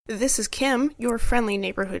This is Kim, your friendly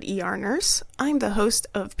neighborhood ER nurse. I'm the host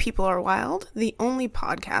of People Are Wild, the only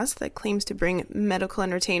podcast that claims to bring medical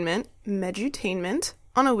entertainment, medutainment,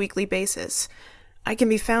 on a weekly basis. I can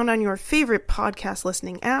be found on your favorite podcast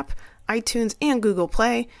listening app, iTunes and Google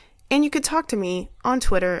Play, and you could talk to me on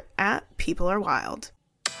Twitter at People Are Wild.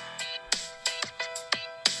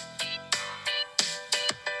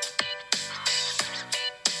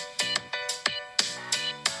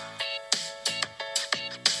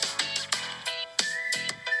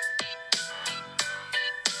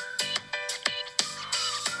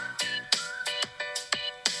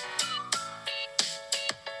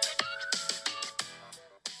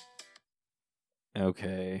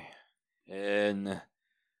 Okay. In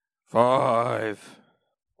 5,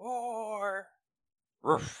 4.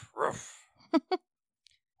 Ruff, ruff.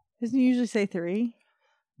 Doesn't he usually say 3?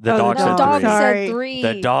 The Oh, dog the said dog 3. Sorry. said 3.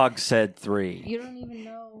 The dog said 3. You don't even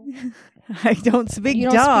know. I don't speak You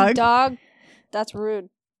don't dog. speak dog? That's rude.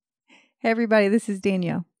 Hey everybody, this is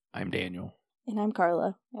Danielle, I'm Daniel. And I'm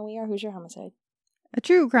Carla. And we are Hoosier Homicide. a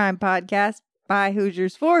true crime podcast by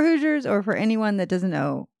Hoosiers for Hoosiers, or for anyone that doesn't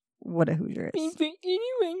know what a Hoosier is. For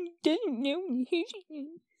anyone who doesn't know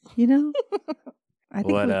You know? I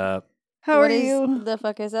What up? How are you? The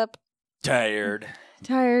fuck is up? Tired.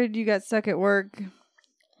 Tired? You got stuck at work?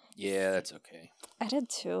 Yeah, that's okay. I did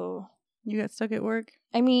too. You got stuck at work?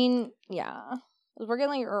 I mean, yeah. I was working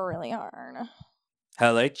like really hard.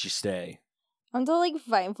 How late did you stay? Until like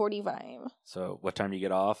 5:45. So, what time do you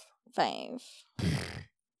get off? 5.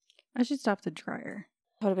 I should stop the dryer.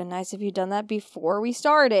 Would have been nice if you'd done that before we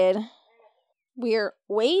started. We're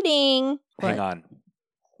waiting. Hang What? on.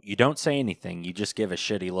 You don't say anything. You just give a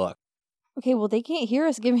shitty look. Okay, well, they can't hear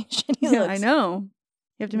us giving shitty Yeah, looks. I know.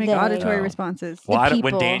 You have to make They- auditory Oh. responses. Well, when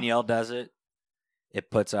people. Danielle does it, it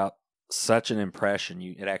puts out such an impression.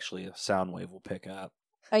 It actually, a sound wave will pick up.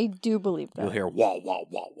 I do believe that. You'll hear wah, wah,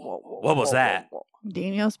 wah, wah, wah. What was that?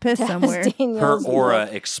 Danielle's pissed That's somewhere. Her Danielle's aura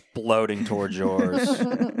look. exploding towards yours.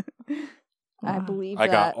 I Wow. believe I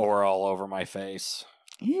that. got aura all over my face.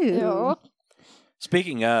 Ew. Ew.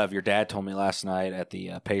 Speaking of, your dad told me last night at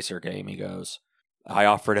the Pacer game, he goes, I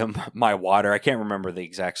offered him my water. I can't remember the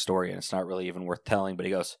exact story, and it's not really even worth telling, but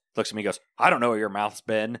he goes, looks at me, goes, I don't know where your mouth's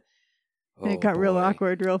been. And Oh, it got real boy.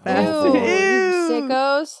 awkward real Ew, fast. Oh, boy. you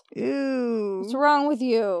sickos. Ew. What's wrong with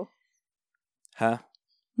you? Huh?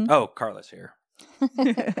 Hmm? Oh, Carla's here.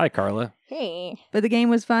 Hi, Carla. Hey. But the game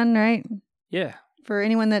was fun, right? Yeah, For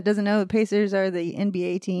anyone that doesn't know, the Pacers are the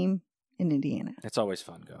NBA team in Indiana. it's always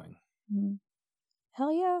fun going. Mhm.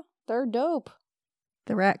 Hell yeah. They're dope.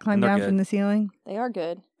 The rat climbed They're down good. from the ceiling. They are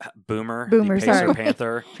good. Boomer, Boomer, the Pacer sorry.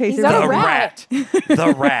 Panther. Pacers not The a rat.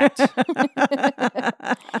 The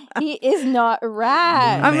rat. He is not a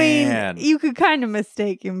rat. I mean, Man. you could kind of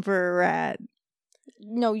mistake him for a rat.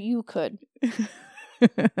 No, you could.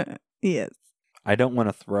 Yes. I don't want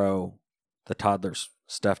to throw the toddler's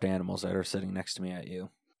stuffed animals that are sitting next to me at you.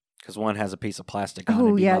 Because one has a piece of plastic on it. Oh,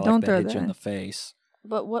 It'd be yeah, about don't like throw hit you in that. the face.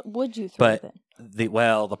 But what would you throw But then?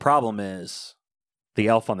 the problem is the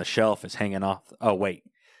elf on the shelf is hanging off. Oh, wait.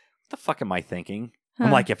 What the fuck am I thinking? I'm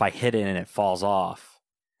Huh. like, if I hit it and it falls off.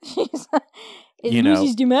 It You know.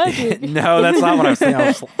 loses the magic. No, that's not what I was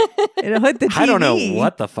thinking. It'll hit the TV. I don't know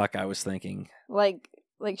what the fuck I was thinking. like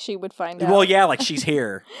she would find out. Well, yeah, like she's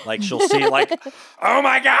here. Like she'll see it like, oh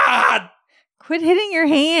my God. Quit hitting your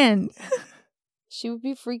hand. She would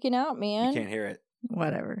be freaking out, man. You can't hear it.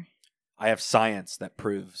 Whatever. I have science that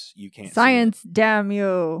proves you can't Science, damn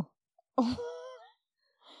you.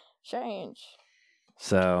 Change. see it.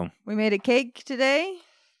 So We made a cake today.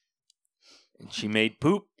 she made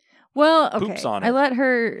poop. Well, okay. Poops on I it. let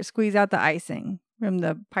her squeeze out the icing from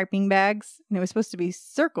the piping bags, and it was supposed to be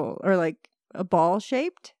circle or like a ball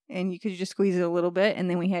shaped, and you could just squeeze it a little bit, and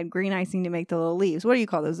then we had green icing to make the little leaves. What do you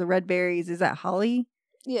call those? The red berries? Is that holly?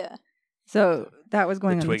 Yeah. So that was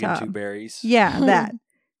going The on twig the and top. two berries. Yeah, that.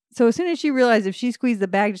 So as soon as she realized if she squeezed the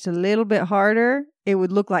bag just a little bit harder, it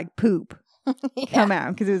would look like poop come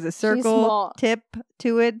out because it was a circle small. tip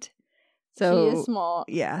to it. So she is small.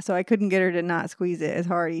 yeah, so I couldn't get her to not squeeze it as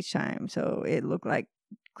hard each time. So it looked like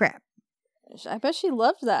crap. I bet she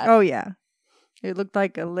loved that. Oh yeah. It looked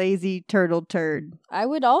like a lazy turtle turd. I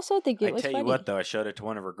would also think it I was tell funny. you what, though, I showed it to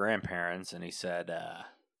one of her grandparents, and he said,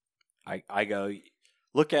 "I go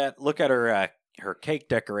look at her cake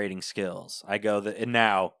decorating skills." I go, and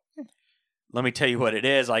now let me tell you what it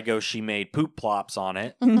is. I go, she made poop plops on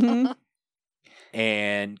it Mhm.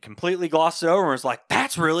 and completely glossed it over and was like,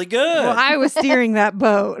 "That's really good." Well, I was steering that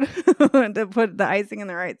boat to put the icing in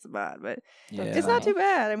the right spot, but yeah. it's not too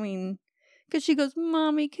bad. I mean, because she goes,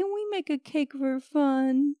 "Mommy, can we make a cake for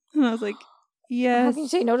fun?" And I was like, Yes. How can you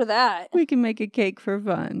say no to that? We can make a cake for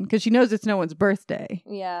fun. Because she knows it's no one's birthday.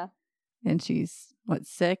 Yeah. And she's,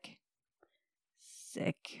 sick?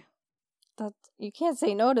 Sick. You can't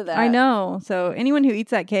say no to that. I know. So anyone who eats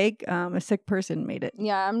that cake, a sick person made it.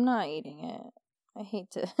 Yeah, I'm not eating it. I hate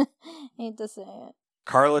to say it.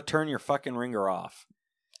 Carla, turn your fucking ringer off.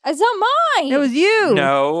 It's not mine. It was you.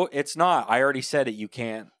 No, it's not. I already said it. You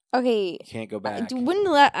can't Okay. go back. When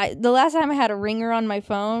the last time I had a ringer on my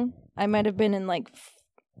phone, I might have been in like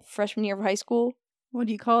freshman year of high school. What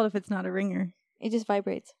do you call it if it's not a ringer? It just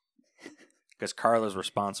vibrates. Because Carla's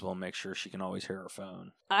responsible and make sure she can always hear her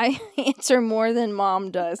phone. I answer more than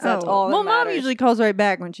Mom does. That's all that Well, Mom matters. usually calls right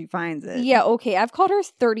back when she finds it. Yeah, okay. I've called her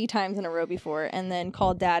 30 times in a row before and then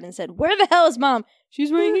called Dad and said, "Where the hell is Mom?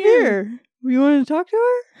 She's right here." You want to talk to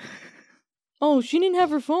her? Oh, she didn't have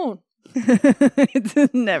her phone. It's a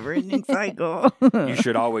never-ending cycle. You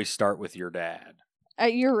should always start with your dad.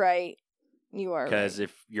 You're right. You are Because right.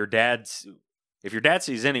 if your dad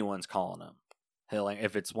sees anyone's calling him,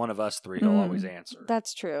 if it's one of us three, he'll always answer.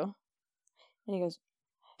 That's true. And he goes,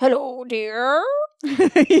 "Hello, dear."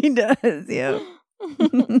 He does, yeah.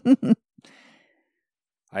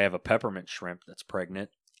 I have a peppermint shrimp that's pregnant.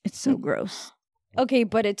 It's so gross. Okay,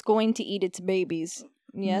 but it's going to eat its babies.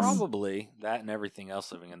 Yes. Probably that and everything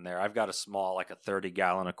else living in there. I've got a small, like a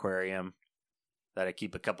 30-gallon aquarium that I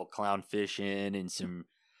keep a couple clownfish in and some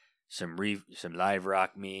live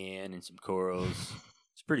rock man and some corals.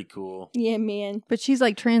 It's pretty cool. Yeah, man. But she's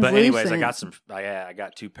like translucent. But anyways, I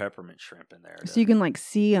got 2 peppermint shrimp in there. So you can like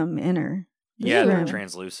see them in her. Yeah, they're shrimp.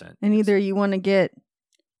 translucent. And either you want to get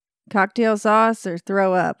cocktail sauce or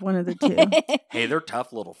throw up, one of the two. Hey, they're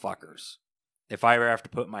tough little fuckers. If I ever have to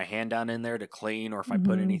put my hand down in there to clean, or if I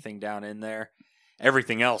put Mhm. anything down in there,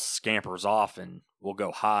 everything else scampers off and will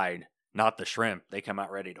go hide. Not the shrimp. They come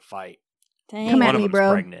out ready to fight. Dang. Come One at of me, them's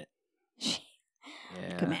bro. pregnant.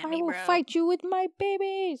 Yeah. Come at I me, will bro. fight you with my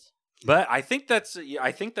babies. But I think that's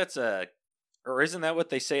a, or isn't that what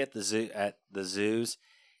they say at the zoo, at the zoos?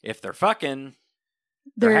 If they're fucking,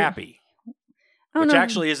 they're happy. I don't Which know.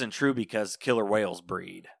 actually isn't true because killer whales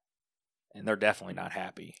breed. And they're definitely not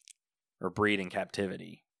happy. Or breed in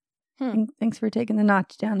captivity. Thanks for taking the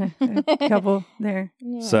notch down a couple there.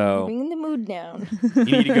 Yeah, So- bringing the mood down. You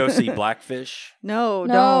need to go see Blackfish. No,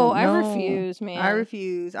 No, don't. I No. refuse, man. I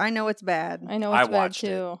refuse. I know it's bad. I know I it's bad watched it.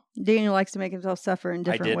 too. Daniel likes to make himself suffer in I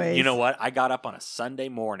different did. ways. You know what? I got up on a Sunday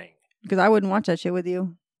morning. Because I wouldn't watch that shit with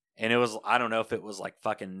you. And it was, I don't know if it was like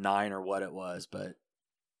fucking 9 or what it was, but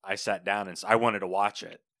I sat down and I wanted to watch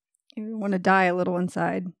it. You want to die a little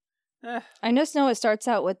inside. I just know it starts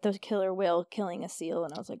out with the killer whale killing a seal,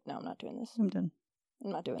 and I was like, no, I'm not doing this. I'm done. I'm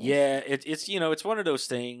not doing this. Yeah, it's it's one of those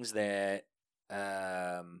things that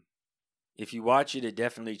if you watch it, it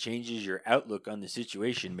definitely changes your outlook on the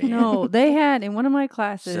situation, man. No, they had in one of my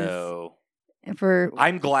classes So for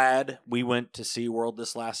I'm glad we went to SeaWorld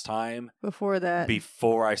this last time before that.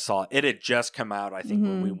 before I saw it. It had just come out, I think,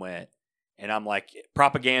 when we went. And I'm like,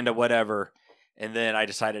 propaganda, whatever. And then I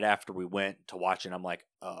decided after we went to watch it, I'm like,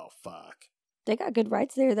 oh, fuck. They got good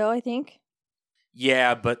rides there, though, I think.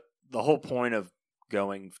 Yeah, but the whole point of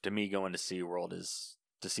going to SeaWorld is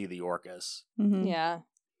to see the orcas. Mhm. Yeah.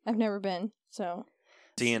 I've never been, so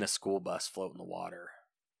Seeing a school bus float in the water.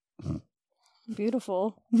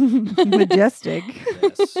 beautiful. Majestic.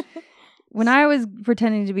 Yes. When I was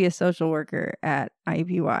pretending to be a social worker at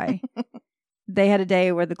IUPUI, they had a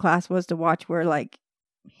day where the class was to watch where like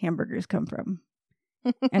hamburgers come from.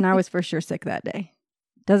 And I was for sure sick that day.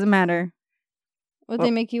 Doesn't matter. Would Well-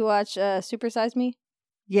 they make you watch Super Size Me?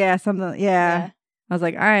 Yeah, something. Yeah. I was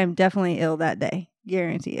like, I am definitely ill that day.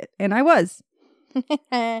 Guarantee it. And I was.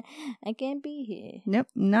 I can't be here. Nope.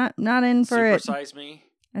 Not in for it. Supersize Me.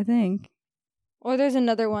 I think. Or there's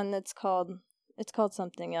another one that's called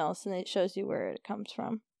something else, and it shows you where it comes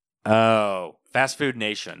from. Oh, Fast Food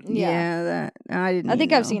Nation. Yeah. That I didn't. I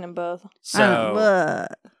think even I've know. seen them both. So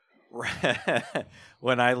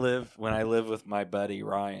when I live with my buddy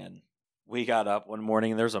Ryan, we got up one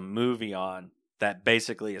morning and there's a movie on that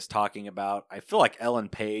basically is talking about, I feel like Ellen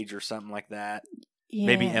Page or something like that.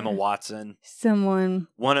 Maybe Yeah. Emma Watson. Someone.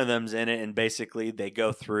 One of them's in it, and basically they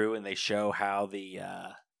go through and they show how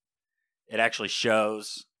it actually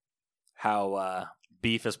shows how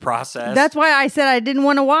beef is processed. That's why I said I didn't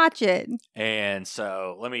want to watch it. And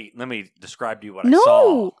so let me describe to you what No. I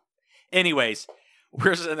saw. Anyways,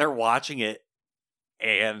 we're sitting there watching it,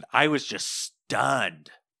 and I was just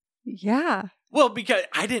stunned. Yeah. Well, because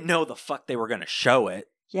I didn't know the fuck they were going to show it.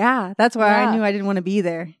 Yeah. That's why Yeah. I knew I didn't want to be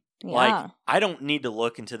there. Yeah. Like, I don't need to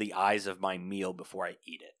look into the eyes of my meal before I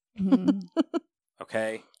eat it. Mhm.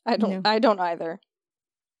 Okay? I don't No. I don't either.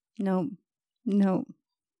 No. No.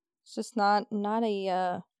 It's just not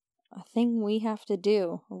a thing we have to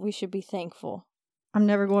do. We should be thankful. I'm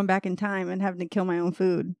never going back in time and having to kill my own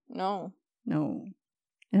food. No. No.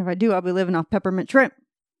 And if I do, I'll be living off peppermint shrimp.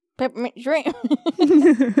 Peppermint shrimp.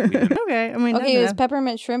 Okay. I mean, Okay, does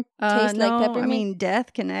peppermint shrimp taste no, like peppermint? I mean,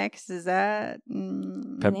 death connects. Is that?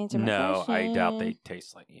 Answer my No, I doubt question. they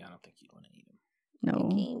taste like. Yeah, I don't think you'd want to eat them. No.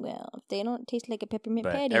 Okay, well, if they don't taste like a peppermint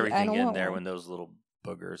But patty, I everything don't in want there, one. when those little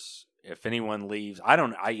boogers, if anyone leaves,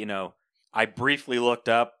 I briefly looked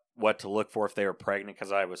up what to look for if they were pregnant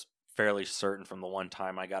because I was fairly certain from the one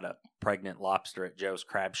time I got a pregnant lobster at Joe's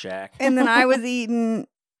Crab Shack. And then I was eating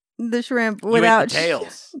the shrimp You ate without the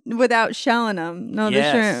tails. without shelling them. No,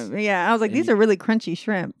 Yes. the shrimp. Yeah, I was like, And these are really crunchy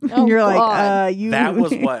shrimp. Oh, and you're God. like, you. That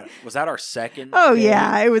was what? Was that our second? Oh day?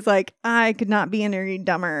 yeah, it was like I could not be any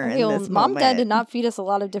dumber Okay, in well, this Mom and Dad moment. did not feed us a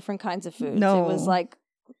lot of different kinds of foods. No. It was like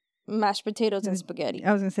mashed potatoes and spaghetti.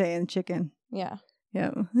 I was gonna say and chicken. Yeah.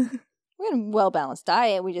 Yeah, We had a well-balanced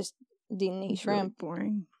diet. We just didn't eat shrimp.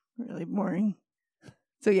 Really boring.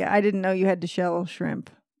 So yeah, I didn't know you had to shell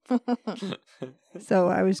shrimp. So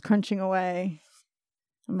I was crunching away.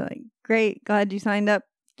 I'm like, great, glad you signed up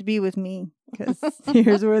to be with me because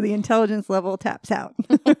here's where the intelligence level taps out.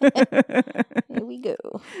 Here we go.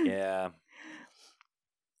 Yeah.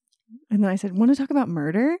 And then I said, want to talk about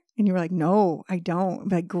murder? And you were like, no, I don't. I'm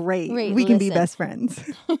like, great, Great, we can be listen. best friends.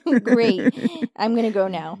 Great. I'm going to go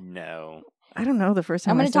now. No. I don't know the first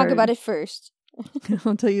time I'm going to talk about it first.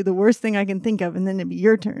 I'll tell you the worst thing I can think of, and then it'd be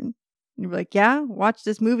your turn. And you're like, yeah, watch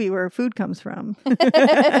this movie where food comes from.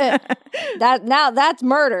 That's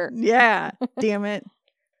murder. Yeah, damn it.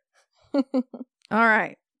 All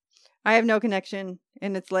right. I have no connection,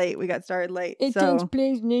 and it's late. We got started late. It so takes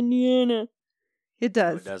place in Indiana. it No,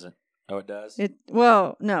 does. it doesn't. Oh, it does?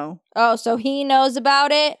 Well, no. Oh, so he knows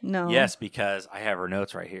about it? No. Yes, because I have her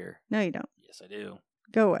notes right here. No, you don't. Yes, I do.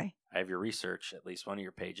 Go away. I have your research, at least one of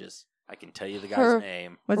your pages. I can tell you the guy's Her-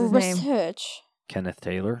 name. What's his name? Research. Kenneth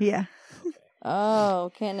Taylor. Yeah.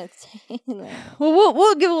 Oh, Kenneth Taylor. Well,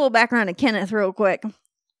 we'll give a little background to Kenneth real quick.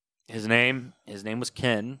 His name was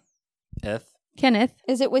Kenneth. Kenneth,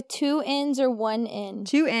 Is it with 2 N's or 1 N?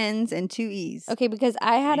 2 N's and 2 E's. Okay, because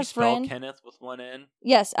I had You a spell friend. Kenneth with one N?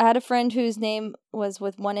 Yes, I had a friend whose name was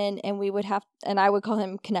with 1 N, and I would call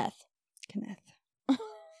him Kenneth. Kenneth.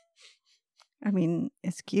 I mean,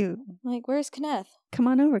 it's cute. Like, where's Kenneth? Come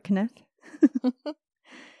on over, Kenneth.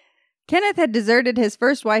 Kenneth had deserted his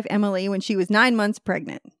first wife, Emily, when she was 9 months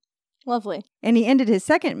pregnant. Lovely. And he ended his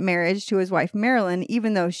second marriage to his wife, Marilyn,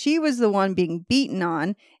 even though she was the one being beaten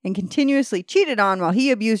on and continuously cheated on while he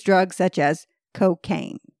abused drugs such as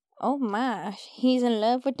cocaine. Oh my, he's in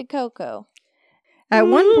love with the cocoa. At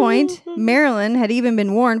one point, Marilyn had even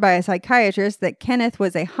been warned by a psychiatrist that Kenneth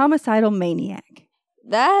was a homicidal maniac.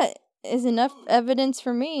 That is enough evidence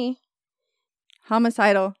for me.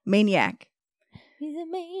 Homicidal maniac. He's a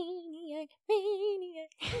maniac.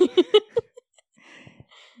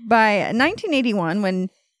 By 1981, when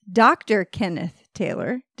Dr. Kenneth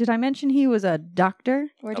Taylor, did I mention he was a doctor?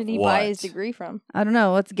 Where Of did he buy what? his degree from? I don't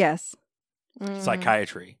know. Let's guess.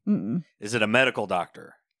 Psychiatry. Mm-mm. Is it a medical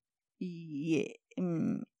doctor? Yeah.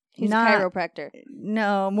 He's not- a chiropractor.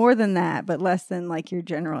 No, more than that, but less than like your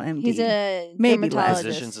general MD. He's a Maybe less. dermatologist.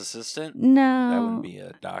 Physician's assistant? No. That wouldn't be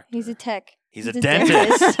a doctor. He's a tech. He's a he's a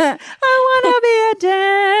dentist. I want to be a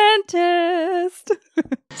dentist.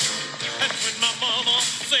 That's when my mama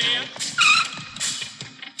said,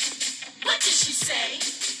 What did she say?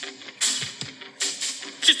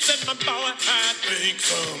 she said, my boy, I think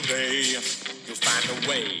someday you'll find a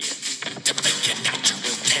way to make your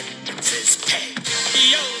natural tendencies pay.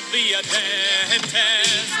 You'll be a dentist.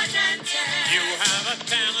 You have a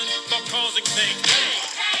talent for causing things.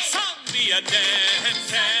 Hey, son, be a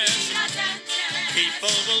dentist.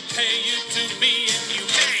 People will pay you to be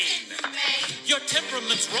inhumane. Your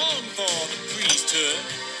temperament's wrong for the priesthood,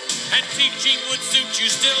 and teaching would suit you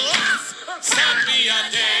still less. Son, be a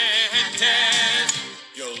dentist.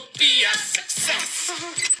 You'll be a success.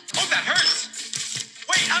 Oh, that hurts.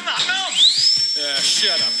 Wait, I'm not numb.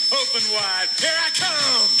 Shut up. Open wide. Here I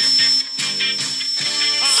come.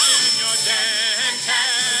 I am your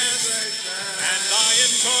dentist, and I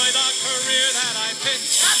enjoy the career that I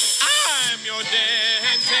picked. I'm your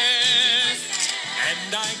dentist,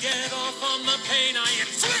 and I get off on the pain I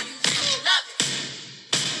inflict.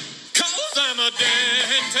 'Cause I'm a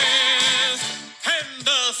dentist, and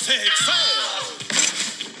the sick soul.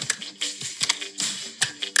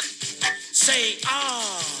 Say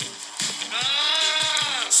ah.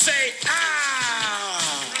 Say ah.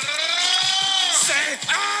 Say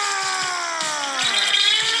ah.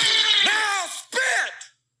 Now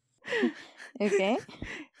spit. Okay.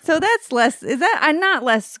 So that's less. Is that I'm not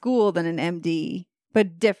less school than an MD,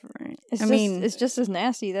 but different. It's just as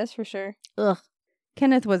nasty, that's for sure. ugh.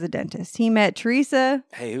 Kenneth was a dentist. He met Teresa.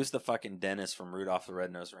 Hey, who's the fucking dentist from Rudolph the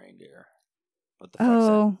Red-Nosed Reindeer? What the fuck's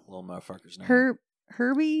Oh, that little motherfucker's name?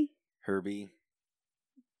 Herbie. Herbie. I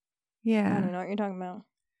Yeah. don't know what you're talking about.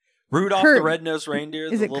 Rudolph the Red-Nosed Reindeer,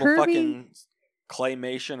 Is the it little Kirby? fucking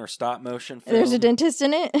claymation or stop motion film. There's a dentist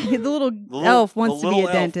in it? The little The little- elf wants the to be little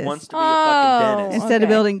a elf dentist wants to be a fucking Oh. dentist. instead of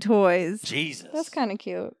Okay. building toys. Jesus. That's kind of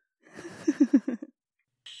cute.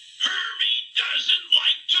 Herbie doesn't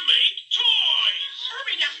like to make toys.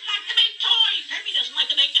 Herbie doesn't like to make toys. Herbie doesn't like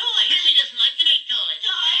to make toys. Herbie doesn't like to make toys.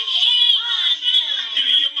 Do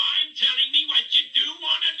you mind telling me what you do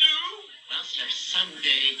want to do? Well, sir,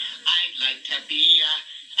 someday I'd like to be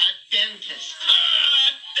a dentist. A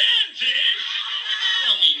dentist?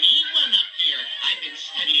 Well, we need one up here. I've been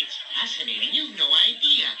studying. It's fascinating. You've no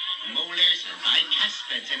idea. Molars and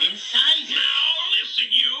bicuspids and incisors. Now listen,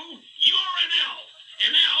 you. You're an elf.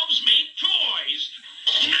 And elves make toys.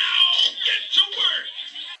 Now get to work.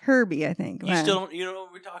 Herbie, I think. You still don't, you know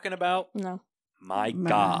what we're talking about? No. My Man.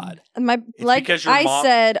 God. Like because your I mom-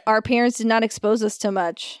 said, our parents did not expose us to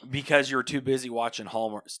much. Because you're too busy watching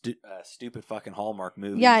Hallmark, stupid fucking Hallmark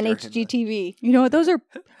movies. Yeah, and during the- HGTV. You know what? Those are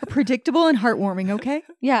predictable and heartwarming. Okay.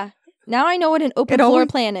 Yeah. Now I know what an open It floor always-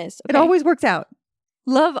 plan is. It Okay. always works out.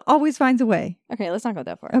 Love always finds a way. Okay, let's not go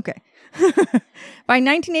that far. Okay. By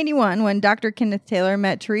 1981, when Dr. Kenneth Taylor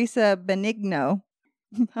met Teresa Benigno,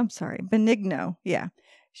 yeah,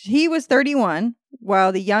 he was 31,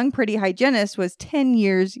 while the young, pretty hygienist was 10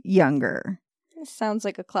 years younger. This sounds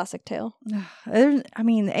like a classic tale.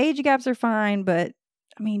 The age gaps are fine, but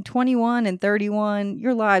 21 and 31,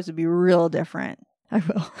 your lives would be real different. I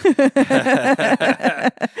will.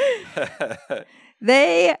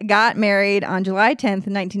 They got married on July 10th,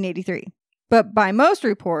 1983. But by most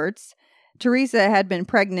reports, Teresa had been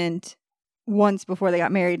pregnant once before they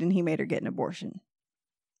got married and he made her get an abortion.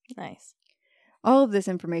 Nice. All of this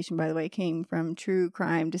information, by the way, came from True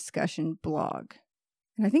Crime Discussion blog.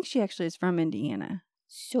 And I think she actually is from Indiana.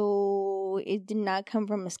 So it did not come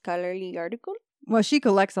from a scholarly article? Well, she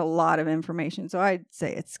collects a lot of information, so I'd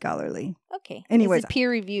say it's scholarly. Okay. Anyways. Is it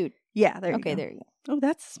peer reviewed? Yeah, there you go. Okay, there you go. Oh,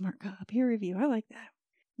 that's a smart peer review. I like that.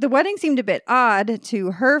 The wedding seemed a bit odd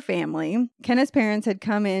to her family. Kenneth's parents had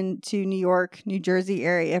come into New York, New Jersey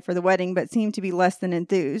area for the wedding, but seemed to be less than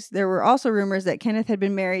enthused. There were also rumors that Kenneth had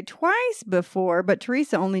been married twice before, but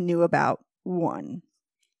Teresa only knew about one.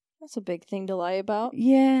 That's a big thing to lie about.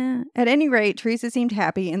 Yeah. At any rate, Teresa seemed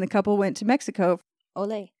happy, and the couple went to Mexico.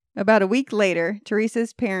 Ole. About a week later,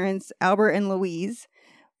 Teresa's parents, Albert and Louise,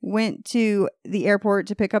 went to the airport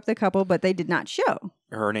to pick up the couple, but they did not show.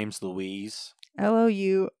 Her name's Louise.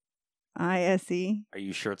 Louise. Are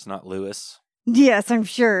you sure it's not Lewis? Yes, I'm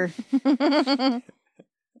sure.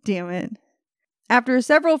 Damn it. After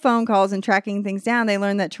several phone calls and tracking things down, they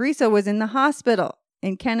learned that Teresa was in the hospital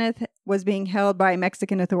and Kenneth was being held by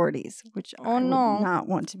Mexican authorities, which I would not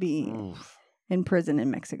want to be Oof. in prison in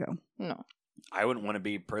Mexico. No. I wouldn't want to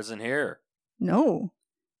be in prison here. No.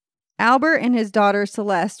 Albert and his daughter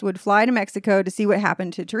Celeste would fly to Mexico to see what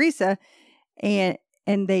happened to Teresa, and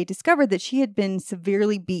they discovered that she had been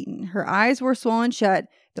severely beaten. Her eyes were swollen shut,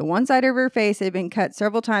 the one side of her face had been cut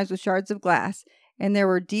several times with shards of glass, and there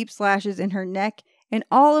were deep slashes in her neck, and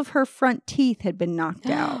all of her front teeth had been knocked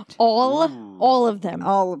out. All Ooh. of them.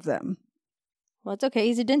 All of them. Well, it's okay.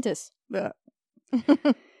 He's a dentist. Ugh.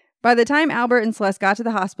 By the time Albert and Celeste got to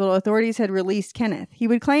the hospital, authorities had released Kenneth. He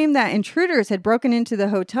would claim that intruders had broken into the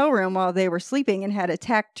hotel room while they were sleeping and had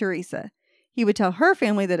attacked Teresa. He would tell her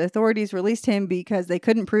family that authorities released him because they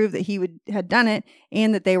couldn't prove that he had done it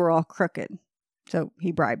and that they were all crooked. So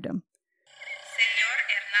he bribed them.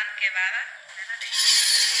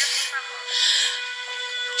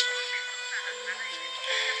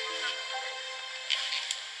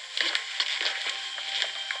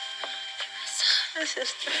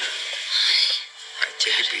 Sister. Hi,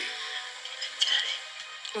 Debbie.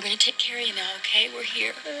 We're going to take care of you now, okay? We're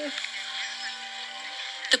here.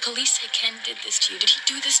 The police say Ken did this to you. Did he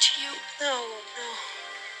do this to you? No.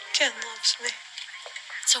 Ken loves me.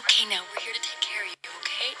 It's okay now. We're here to take care of you,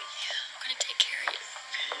 okay? Yeah. We're going to take care of you.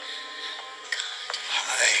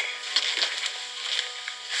 Hi.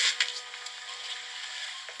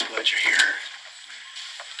 Glad you're here.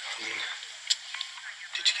 Darling,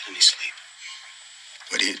 did you get any sleep?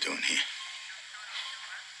 What are you doing here?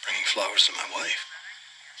 Bringing flowers to my wife.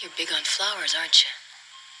 You're big on flowers, aren't you?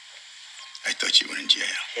 I thought you were in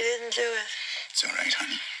jail. He didn't do it. It's all right,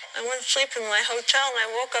 honey. I went to sleep in my hotel and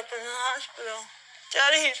I woke up in the hospital.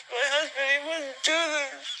 Daddy, he's my husband. He wouldn't do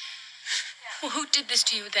this. Well, who did this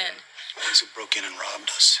to you then? The ones who broke in and robbed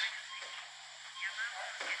us.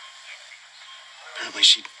 Apparently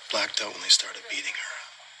she blacked out when they started beating her.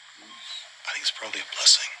 I think it's probably a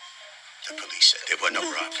blessing. The police said there were no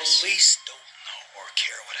robbers. Police don't know or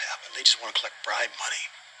care what happened. They just want to collect bribe money.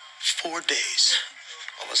 4 days.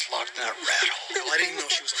 I was locked in that rat hole. No, I didn't know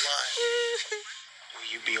she was alive. Will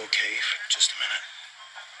you be okay for just a minute?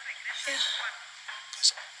 Yeah.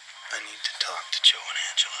 'Cause I need to talk to Joe and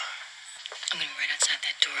Angela. I'm gonna be right outside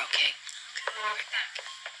that door, okay? I'll be right back.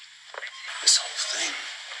 This whole thing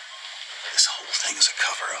is a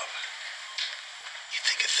cover-up. You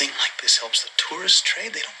think a thing like this helps the tourist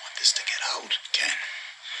trade? They don't want this to get out. Ken,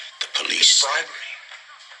 the It's police. bribery.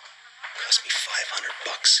 Cost me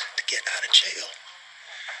 $500 to get out of jail.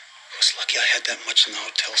 I was lucky I had that much in the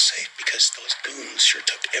hotel safe because those goons sure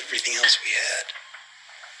took everything else we had.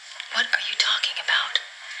 What are you talking about?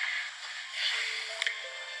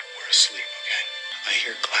 We're asleep, okay? I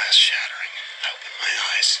hear glass shattering. I open my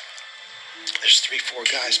eyes. There's 3-4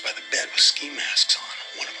 guys by the bed with ski masks on.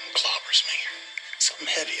 One of them clobbers me. Something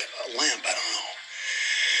heavy, a lamp, I don't know.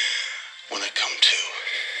 When I come to,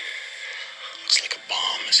 looks like a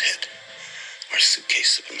bomb has hit. Our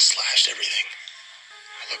suitcases have been slashed, everything.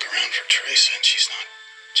 I look around for Teresa and she's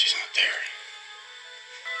not there.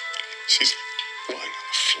 She's lying on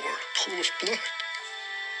the floor in a pool of blood.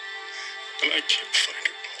 And I can't find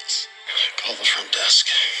her pulse. I called the front desk.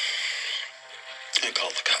 I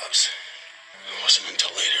called the cops. It wasn't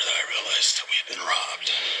until later that I realized that we had been robbed.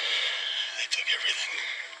 They took everything.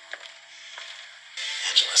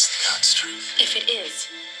 Angela, that's the God's truth. If it is,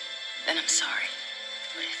 then I'm sorry.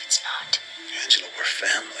 But if it's not, Angela, we're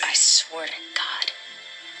family. I swear to God,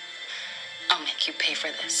 I'll make you pay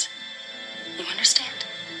for this. You understand?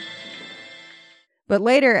 But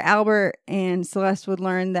later, Albert and Celeste would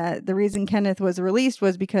learn that the reason Kenneth was released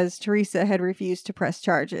was because Teresa had refused to press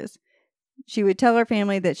charges. She would tell her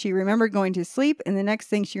family that she remembered going to sleep, and the next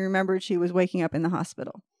thing she remembered, she was waking up in the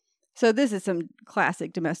hospital. So this is some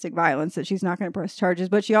classic domestic violence that she's not going to press charges,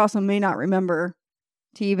 but she also may not remember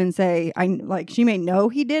to even say, she may know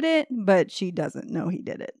he did it, but she doesn't know he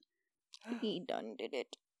did it. He done did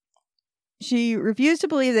it. She refused to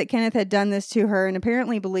believe that Kenneth had done this to her and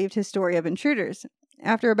apparently believed his story of intruders.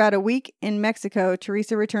 After about a week in Mexico,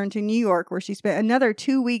 Teresa returned to New York, where she spent another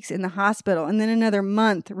 2 weeks in the hospital and then another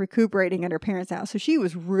month recuperating at her parents' house. So she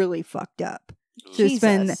was really fucked up. To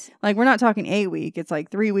spend, we're not talking a week. It's like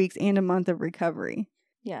 3 weeks and a month of recovery.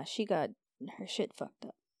 Yeah, she got her shit fucked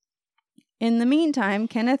up. In the meantime,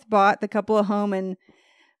 Kenneth bought the couple a home in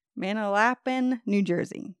Manalapan, New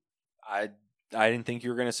Jersey. I didn't think you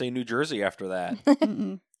were going to say New Jersey after that.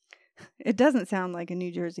 It doesn't sound like a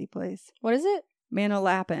New Jersey place. What is it?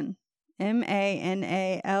 Manalapan. Manalapan.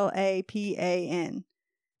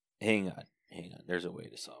 Hang on. There's a way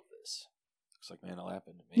to solve this. Looks like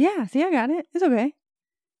Manalapan to me. Yeah, see, I got it. It's okay.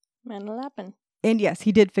 Manalapan. And yes,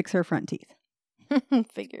 he did fix her front teeth.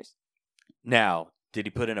 Figures. Now, did he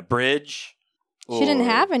put in a bridge? She didn't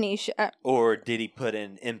have any. Or did he put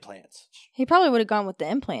in implants? He probably would have gone with the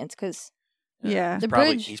implants because. Yeah. The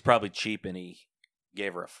bridge. He's probably cheap and he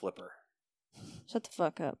gave her a flipper. Shut the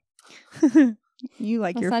fuck up. You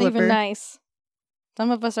like That's your not flipper. even nice. Some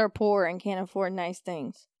of us are poor and can't afford nice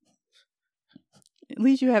things. At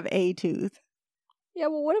least you have a tooth. Yeah,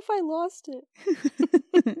 well, what if I lost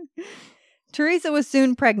it? Teresa was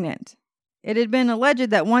soon pregnant. It had been alleged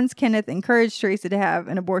that once Kenneth encouraged Teresa to have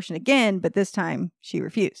an abortion again, but this time she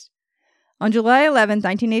refused. On July 11th,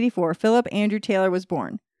 1984, Philip Andrew Taylor was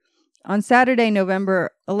born. On Saturday,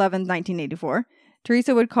 November 11th, 1984,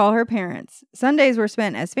 Teresa would call her parents. Sundays were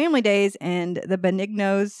spent as family days, and the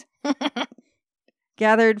Benignos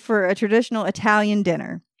gathered for a traditional Italian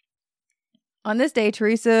dinner. On this day,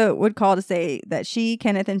 Teresa would call to say that she,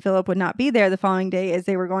 Kenneth, and Philip would not be there the following day as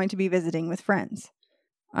they were going to be visiting with friends.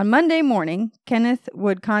 On Monday morning, Kenneth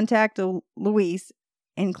would contact Luis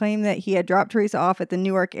and claim that he had dropped Teresa off at the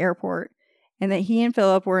Newark airport and that he and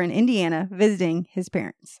Philip were in Indiana visiting his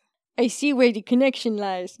parents. I see where the connection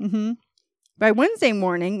lies. Mm-hmm. By Wednesday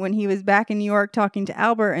morning, when he was back in New York talking to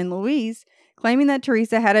Albert and Louise, claiming that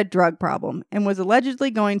Teresa had a drug problem and was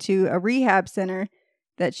allegedly going to a rehab center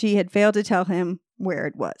that she had failed to tell him where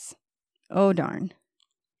it was. Oh, darn.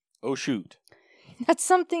 Oh, shoot. That's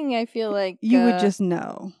something I feel like... You would just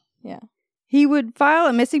know. Yeah. He would file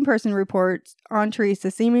a missing person report on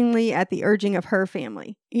Teresa, seemingly at the urging of her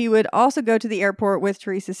family. He would also go to the airport with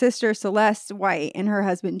Teresa's sister, Celeste White, and her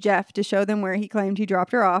husband, Jeff, to show them where he claimed he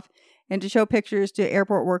dropped her off and to show pictures to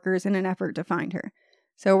airport workers in an effort to find her.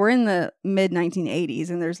 So we're in the mid 1980s,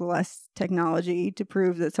 and there's less technology to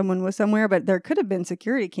prove that someone was somewhere, but there could have been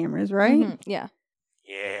security cameras, right? Mhm, yeah.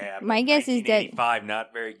 Yeah. My but guess is that- 1985,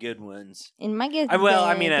 not very good ones. And my guess I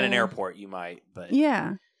mean, at an airport you might, but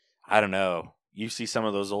Yeah. I don't know. You see some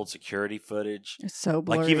of those old security footage, It's so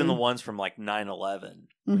blurry. like even the ones from like 9/11,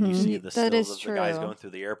 when you Mhm. see the That stills is of the guys true. going through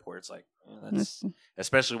the airport. It's like That's- that's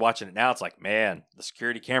especially watching it now. It's like, man, the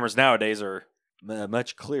security cameras nowadays are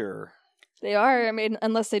much clearer. They are. I mean,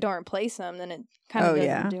 unless they don't replace them, then it kind of Oh, doesn't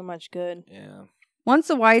yeah. do much good. Yeah. Once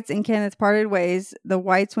the Whites and Kenneth parted ways, the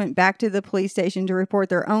Whites went back to the police station to report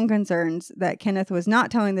their own concerns that Kenneth was not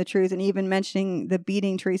telling the truth and even mentioning the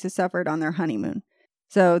beating Teresa suffered on their honeymoon.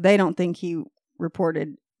 So they don't think he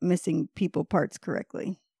reported missing people parts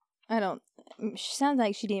correctly. She sounds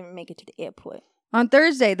like she didn't even make it to the airport. On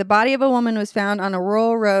Thursday, the body of a woman was found on a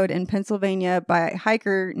rural road in Pennsylvania by a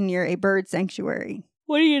hiker near a bird sanctuary.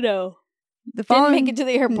 What do you know? The Didn't make it to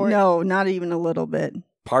the airport. No, not even a little bit.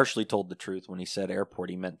 Partially told the truth when he said airport.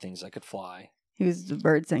 He meant things that could fly. He was the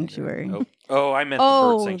bird sanctuary. Oh, I meant the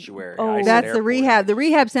Oh, bird sanctuary. oh. I said That's the airport. rehab. The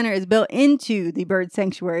rehab center is built into the bird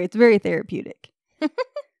sanctuary. It's very therapeutic.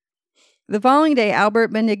 The following day,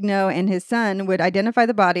 Albert Benigno and his son would identify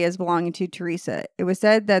the body as belonging to Teresa. It was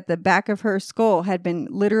said that the back of her skull had been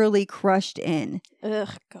literally crushed in. Ugh,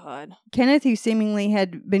 God. Kenneth, who seemingly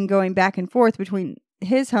had been going back and forth between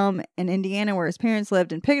his home in Indiana, where his parents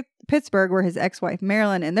lived, and Pittsburgh, where his ex-wife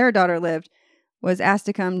Marilyn and their daughter lived, was asked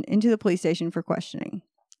to come into the police station for questioning.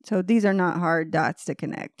 So these are not hard dots to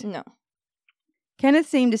connect. No. Kenneth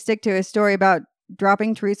seemed to stick to his story about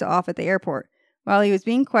dropping Teresa off at the airport. While he was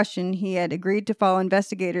being questioned, he had agreed to follow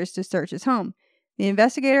investigators to search his home. The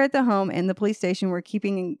investigator at the home and the police station were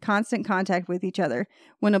keeping in constant contact with each other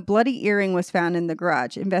when a bloody earring was found in the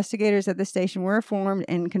garage. Investigators at the station were informed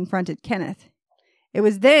and confronted Kenneth. It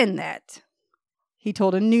was then that he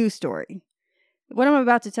told a new story. What I'm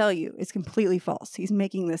about to tell you is completely false. He's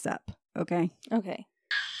making this up, okay? Okay.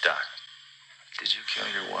 Doc, did you kill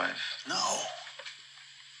your wife? No.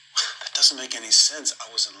 That doesn't make any sense.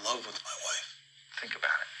 I was in love with my wife. Think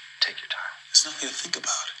about it. Take your time. There's nothing to think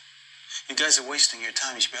about. You guys are wasting your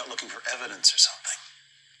time. You should be out looking for evidence or something.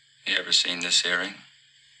 You ever seen this earring?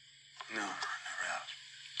 No, never have.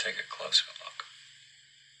 Take a closer look.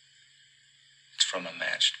 It's from a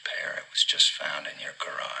matched pair. It was just found in your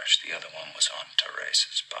garage. The other one was on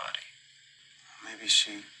Teresa's body. Maybe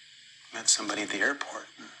she met somebody at the airport.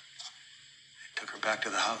 And they took her back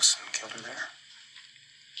to the house and killed her there.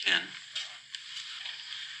 Ken,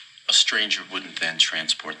 a stranger wouldn't then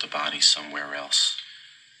transport the body somewhere else.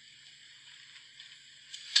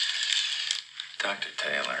 Dr.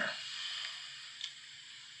 Taylor,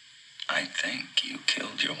 I think you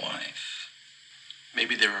killed your wife.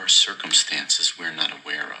 Maybe there are circumstances we're not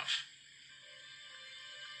aware of.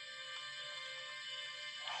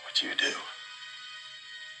 What would you do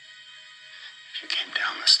if you came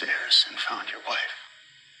down the stairs and found your wife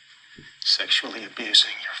sexually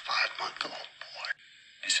abusing your 5-month-old boy?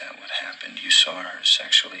 Is that what happened? You saw her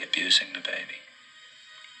sexually abusing the baby?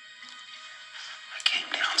 I came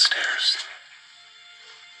downstairs.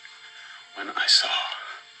 When I saw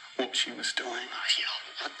what she was doing, I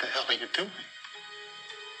yelled, "What the hell are you doing?"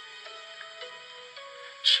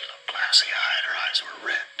 She looked glassy-eyed. Her eyes were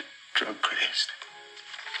red, drug-crazed.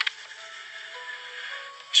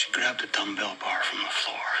 She grabbed a dumbbell bar from the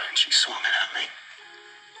floor and she swung it at me.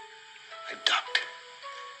 I ducked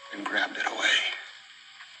and grabbed it away.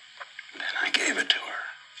 Then I gave it to her.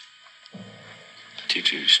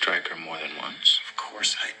 Did you strike her more than once? Of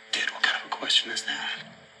course I did. What kind of a question is that?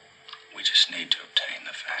 We just need to obtain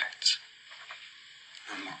the facts.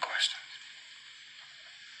 No more questions.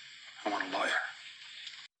 I want a lawyer.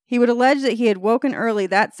 He would allege that he had woken early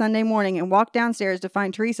that Sunday morning and walked downstairs to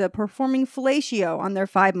find Teresa performing fellatio on their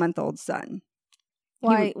 5-month-old son.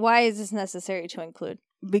 Why is this necessary to include?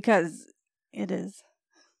 Because it is.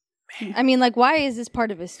 I mean, like, why is this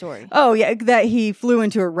part of his story? Oh, yeah, that he flew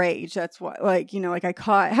into a rage. That's what, like, you know, like I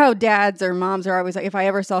caught how dads or moms are always like, if I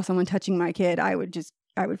ever saw someone touching my kid, I would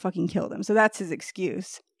fucking kill them. So that's his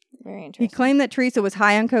excuse. Very interesting. He claimed that Teresa was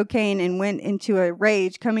high on cocaine and went into a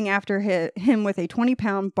rage, coming after him with a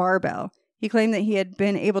 20-pound barbell. He claimed that he had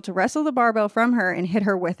been able to wrestle the barbell from her and hit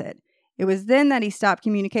her with it. It was then that he stopped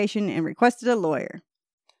communication and requested a lawyer.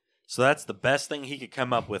 So that's the best thing he could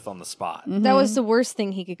come up with on the spot. Mm-hmm. That was the worst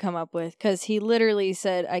thing he could come up with, because he literally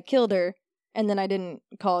said, I killed her, and then I didn't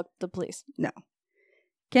call the police. No.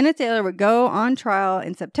 Kenneth Taylor would go on trial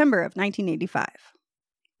in September of 1985.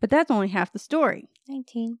 But that's only half the story.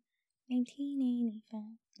 1985.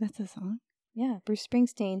 That's a song. Yeah, Bruce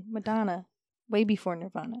Springsteen, Madonna, way before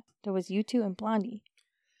Nirvana. There was U2 and Blondie.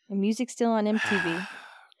 And music's still on MTV.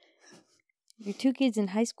 Your 2 kids in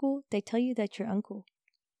high school, they tell you that you're uncle.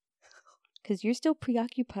 Because you're still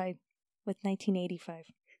preoccupied with 1985.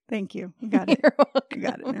 Thank you. You got it. You're welcome. You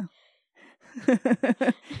got it now.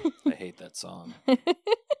 I hate that song.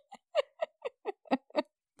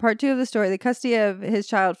 Part 2 of the story, the custody of his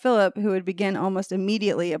child, Philip, who would begin almost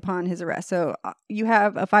immediately upon his arrest. So you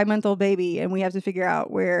have a 5-month-old baby, and we have to figure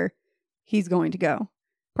out where he's going to go.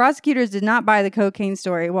 Prosecutors did not buy the cocaine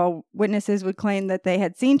story. While witnesses would claim that they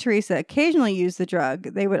had seen Teresa occasionally use the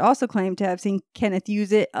drug, they would also claim to have seen Kenneth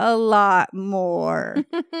use it a lot more.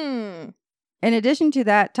 In addition to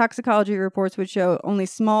that, toxicology reports would show only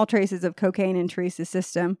small traces of cocaine in Teresa's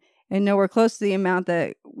system, and nowhere close to the amount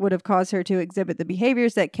that would have caused her to exhibit the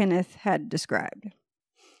behaviors that Kenneth had described.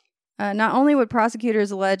 Not only would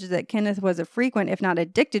prosecutors allege that Kenneth was a frequent, if not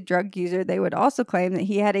addicted, drug user, they would also claim that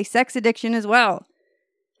he had a sex addiction as well.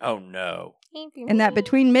 Oh, no. And that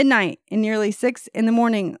between midnight and nearly 6 in the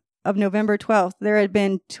morning of November 12th, there had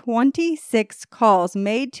been 26 calls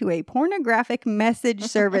made to a pornographic message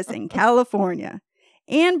service in California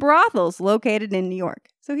and brothels located in New York.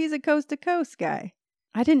 So he's a coast-to-coast guy.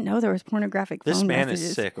 I didn't know there was pornographic phone This man messages.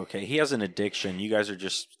 is sick, okay? He has an addiction. You guys are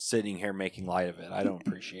just sitting here making light of it. I don't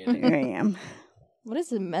appreciate it. Here I am. What is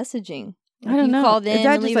the messaging? I don't know. You called Is in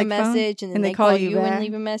that and just leave a like phone? message, and then And they call you back? and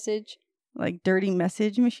leave a message. Like dirty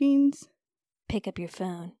message machines? Pick up your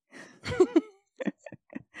phone.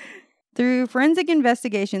 Through forensic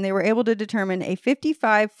investigation, they were able to determine a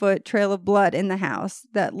 55-foot trail of blood in the house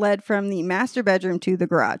that led from the master bedroom to the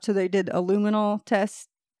garage. So they did a luminol test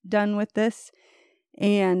done with this.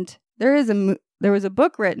 And there was a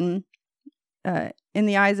book written, In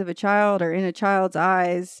the Eyes of a Child, or In a Child's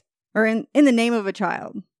Eyes, or In the Name of a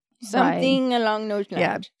Child. Something along those lines.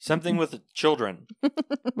 Yeah. Something with the children.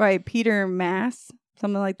 Right, Peter Mass,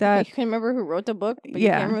 something like that. You can remember who wrote the book, but you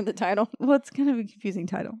Yeah. can't remember the title. Well, it's kind of a confusing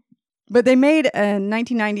title. But they made a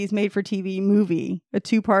 1990s made-for-TV movie, a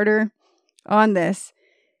 2-parter on this.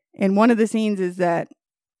 And one of the scenes is that,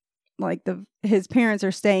 like, his parents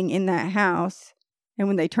are staying in that house. And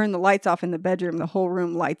when they turn the lights off in the bedroom, the whole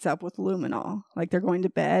room lights up with luminol. Like they're going to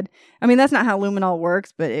bed. I mean, that's not how luminol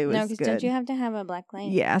works, but it was No, because good. don't you have to have a black light?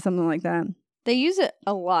 Yeah, something like that. They use it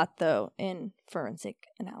a lot, though, in forensic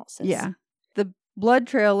analysis. Yeah. The blood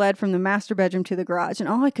trail led from the master bedroom to the garage. And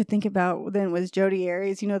all I could think about then was Jodi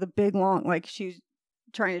Arias, you know, the big long, like she's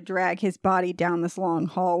trying to drag his body down this long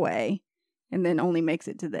hallway and then only makes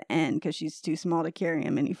it to the end because she's too small to carry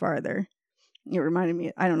him any farther. It reminded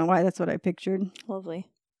me, I don't know why, that's what I pictured. Lovely.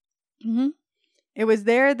 Mm-hmm. It was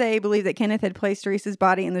there they believed that Kenneth had placed Teresa's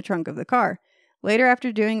body in the trunk of the car. Later,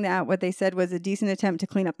 after doing that, what they said was a decent attempt to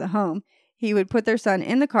clean up the home, he would put their son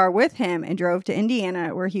in the car with him and drove to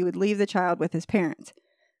Indiana, where he would leave the child with his parents.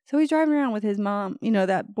 So he's driving around with his mom, you know,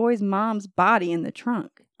 that boy's mom's body in the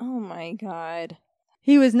trunk. Oh, my God.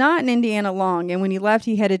 He was not in Indiana long, and when he left,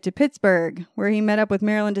 he headed to Pittsburgh, where he met up with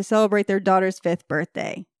Marilyn to celebrate their daughter's 5th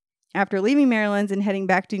birthday. After leaving Maryland's and heading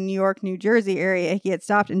back to New York, New Jersey area, he had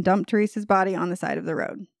stopped and dumped Teresa's body on the side of the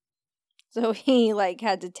road. So he,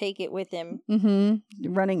 had to take it with him.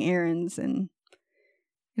 Mm-hmm. Running errands. And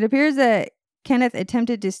it appears that Kenneth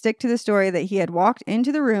attempted to stick to the story that he had walked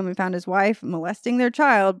into the room and found his wife molesting their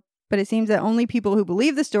child, but it seems that only people who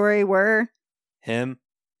believe the story were... Him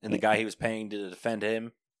and the guy he was paying to defend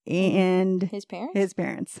him. And... His parents? His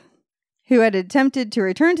parents. Who had attempted to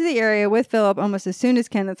return to the area with Philip almost as soon as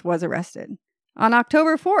Kenneth was arrested. On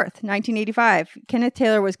October 4th, 1985, Kenneth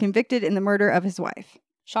Taylor was convicted in the murder of his wife.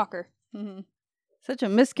 Shocker. Mm-hmm. Such a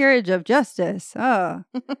miscarriage of justice. Oh.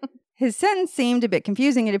 His sentence seemed a bit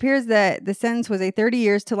confusing. It appears that the sentence was a 30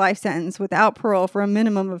 years to life sentence without parole for a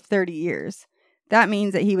minimum of 30 years. That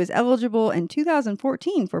means that he was eligible in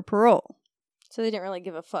 2014 for parole. So they didn't really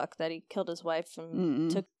give a fuck that he killed his wife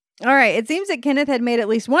and took... All right, it seems that Kenneth had made at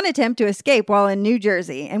least one attempt to escape while in New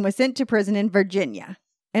Jersey and was sent to prison in Virginia.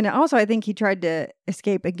 And also, I think he tried to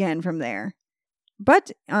escape again from there.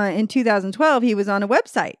 But in 2012, he was on a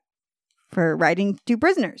website for writing to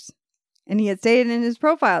prisoners. And he had stated in his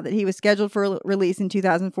profile that he was scheduled for release in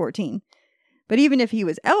 2014. But even if he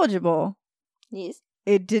was eligible, yes,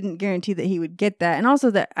 it didn't guarantee that he would get that. And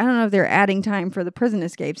also that, I don't know if they're adding time for the prison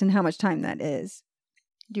escapes and how much time that is.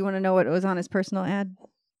 Do you want to know what was on his personal ad?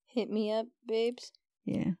 Hit me up, babes.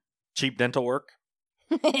 Yeah. Cheap dental work.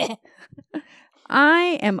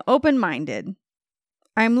 I am open-minded.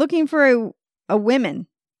 I'm looking for a woman.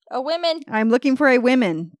 A woman. I'm looking for a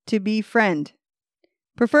woman to befriend.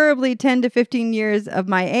 Preferably 10 to 15 years of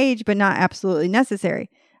my age, but not absolutely necessary.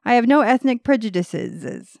 I have no ethnic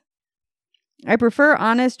prejudices. I prefer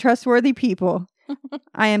honest, trustworthy people.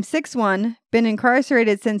 I am 6'1", been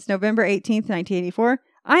incarcerated since November 18th, 1984.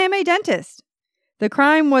 I am a dentist. The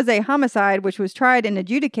crime was a homicide which was tried and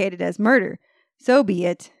adjudicated as murder. So be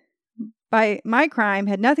it. My crime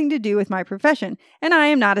had nothing to do with my profession, and I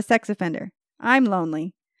am not a sex offender. I'm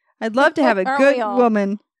lonely. I'd love to have a good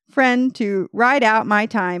woman friend to ride out my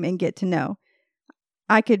time and get to know.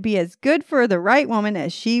 I could be as good for the right woman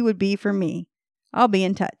as she would be for me. I'll be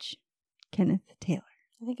in touch. Kenneth Taylor.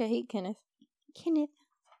 I think I hate Kenneth.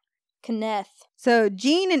 Kenneth. So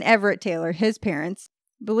Gene and Everett Taylor, his parents,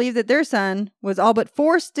 believed that their son was all but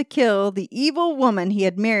forced to kill the evil woman he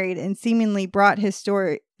had married and seemingly bought his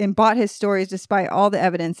stories despite all the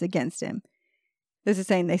evidence against him. This is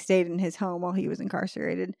saying they stayed in his home while he was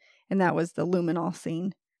incarcerated, and that was the luminol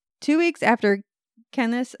scene. 2 weeks after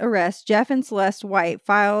Kenneth's arrest, Jeff and Celeste White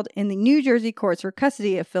filed in the New Jersey courts for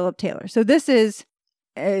custody of Philip Taylor. So this is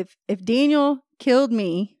if Daniel killed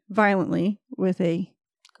me violently with a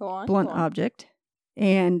blunt object,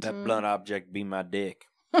 and that blunt object be my dick.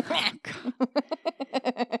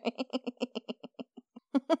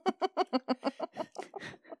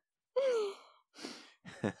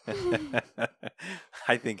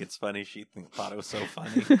 I think it's funny. She thought it was so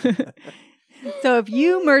funny. So if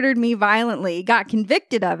you murdered me violently, got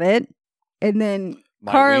convicted of it, and then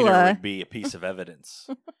my Carla wiener would be a piece of evidence.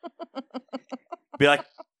 Be like,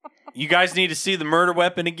 you guys need to see the murder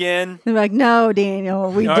weapon again? They're like, no,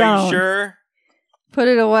 Daniel, we don't. Are you sure? Put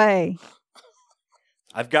it away.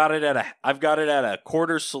 I've got it at a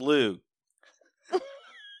quarter salute.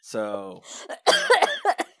 So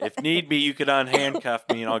if need be, you could unhandcuff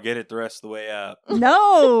me and I'll get it the rest of the way up.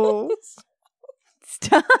 No.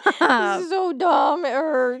 Stop. This is so dumb. It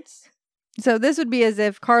hurts. So this would be as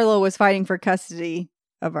if Carla was fighting for custody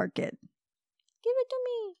of our kid. Give it to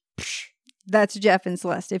me. That's Jeff and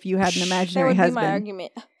Celeste if you had an imaginary that would husband. be my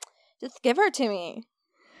argument. Just give her to me.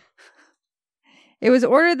 It was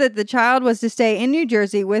ordered that the child was to stay in New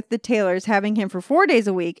Jersey with the Taylors, having him for 4 days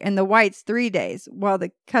a week, and the Whites 3 days, while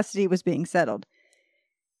the custody was being settled.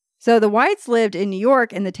 So the Whites lived in New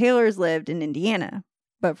York, and the Taylors lived in Indiana.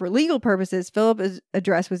 But for legal purposes, Philip's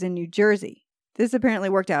address was in New Jersey. This apparently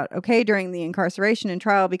worked out okay during the incarceration and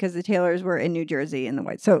trial because the Taylors were in New Jersey and the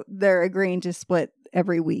Whites. So they're agreeing to split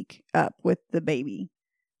every week up with the baby.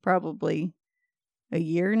 Probably a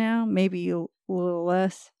year now, maybe a little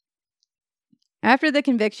less. After the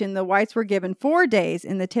conviction, the Whites were given 4 days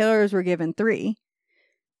and the Taylors were given 3.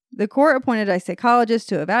 The court appointed a psychologist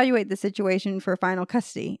to evaluate the situation for final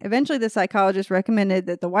custody. Eventually, the psychologist recommended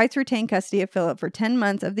that the Whites retain custody of Philip for 10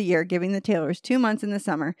 months of the year, giving the Taylors 2 months in the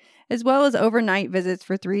summer, as well as overnight visits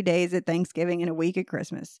for 3 days at Thanksgiving and a week at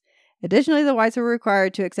Christmas. Additionally, the Whites were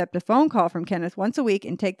required to accept a phone call from Kenneth once a week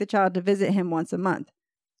and take the child to visit him once a month.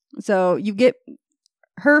 So you get,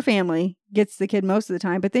 her family gets the kid most of the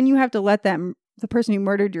time, but then you have to let the person who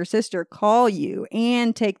murdered your sister call you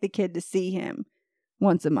and take the kid to see him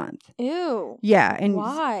once a month. Ew. Yeah. And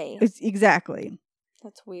why? Exactly.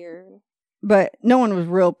 That's weird. But no one was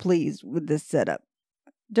real pleased with this setup.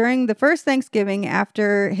 During the first Thanksgiving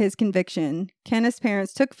after his conviction, Kenneth's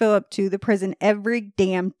parents took Philip to the prison every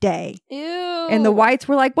damn day. Ew. And the Whites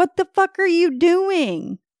were like, what the fuck are you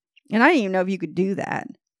doing? And I didn't even know if you could do that.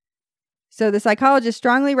 So the psychologist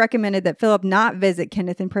strongly recommended that Philip not visit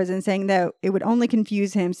Kenneth in prison, saying that it would only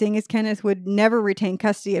confuse him, seeing as Kenneth would never retain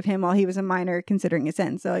custody of him while he was a minor, considering his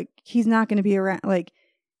sentence. So, like, he's not going to be around. Like,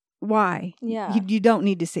 why? Yeah. You don't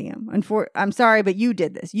need to see him. I'm sorry, but you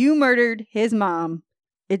did this. You murdered his mom.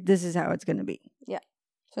 This is how it's going to be. Yeah.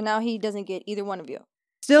 So now he doesn't get either one of you.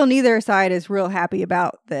 Still, neither side is real happy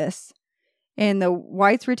about this. And the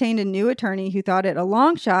Whites retained a new attorney who thought it a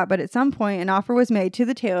long shot, but at some point an offer was made to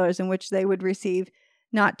the Taylors in which they would receive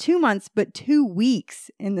not 2 months, but 2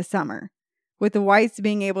 weeks in the summer, with the Whites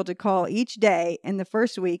being able to call each day in the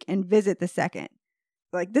first week and visit the second.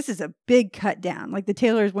 Like, this is a big cut down. Like, the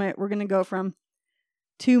Taylors we're going to go from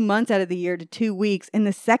 2 months out of the year to 2 weeks. In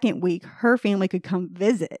the second week, her family could come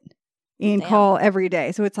visit and call every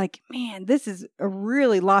day. So it's like, man, this is a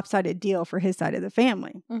really lopsided deal for his side of the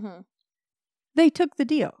family. Mm-hmm. They took the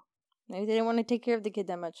deal. Maybe they didn't want to take care of the kid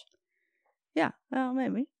that much. Yeah, well,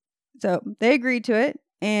 maybe. So they agreed to it,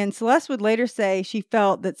 and Celeste would later say she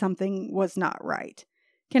felt that something was not right.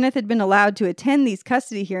 Kenneth had been allowed to attend these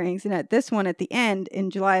custody hearings, and at this one at the end, in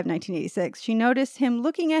July of 1986, she noticed him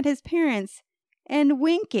looking at his parents and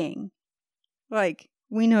winking. Like,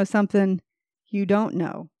 we know something you don't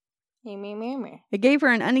know. It gave her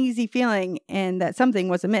an uneasy feeling and that something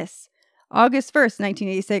was amiss. August 1st,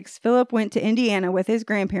 1986, Philip went to Indiana with his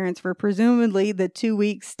grandparents for presumably the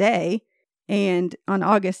 2-week stay. And on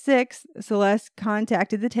August 6th, Celeste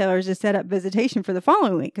contacted the Taylors to set up visitation for the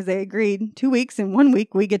following week because they agreed 2 weeks and 1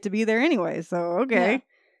 week we get to be there anyway. So, okay. Yeah.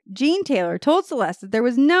 Jean Taylor told Celeste that there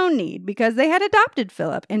was no need because they had adopted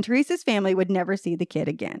Philip and Teresa's family would never see the kid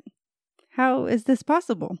again. How is this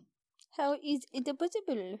possible? How is it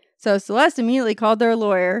possible? So Celeste immediately called their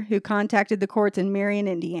lawyer who contacted the courts in Marion,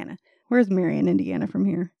 Indiana. Where's Marion, Indiana from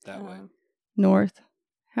here? That way. North.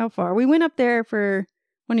 How far? We went up there for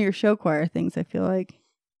one of your show choir things, I feel like.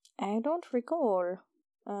 I don't recall.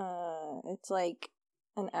 It's like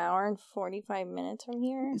an hour and 45 minutes from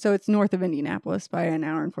here. So it's north of Indianapolis by an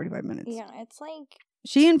hour and 45 minutes. Yeah, it's like...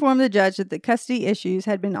 She informed the judge that the custody issues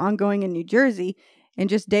had been ongoing in New Jersey, and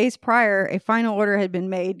just days prior, a final order had been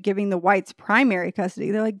made giving the Whites primary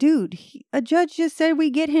custody. They're like, dude, a judge just said we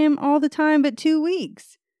get him all the time but 2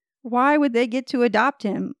 weeks. Why would they get to adopt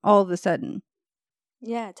him all of a sudden?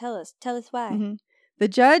 Yeah, tell us why. Mm-hmm. The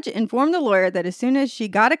judge informed the lawyer that as soon as she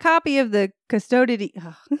got a copy of the custody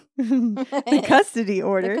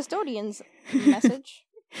order, The custodian's message,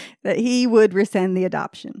 that he would rescind the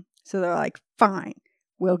adoption. So they're like, fine,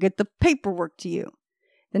 we'll get the paperwork to you.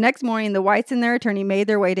 The next morning, the Whites and their attorney made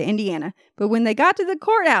their way to Indiana. But when they got to the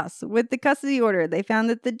courthouse with the custody order, they found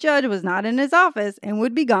that the judge was not in his office and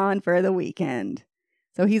would be gone for the weekend.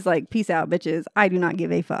 So he's like, peace out, bitches. I do not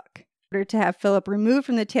give a fuck. To have Philip removed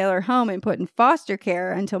from the Taylor home and put in foster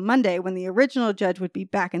care until Monday when the original judge would be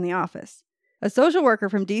back in the office. A social worker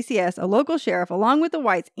from DCS, a local sheriff, along with the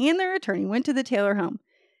Whites and their attorney, went to the Taylor home.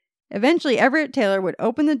 Eventually, Everett Taylor would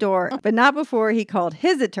open the door, but not before he called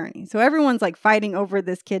his attorney. So everyone's like fighting over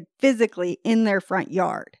this kid physically in their front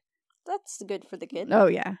yard. that's good for the kid. Oh,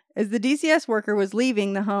 yeah. As the DCS worker was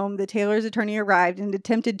leaving the home, the Taylor's attorney arrived and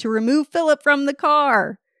attempted to remove Philip from the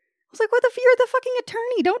car. I was like, what the f? You're the fucking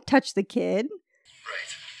attorney. Don't touch the kid.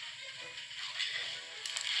 Right.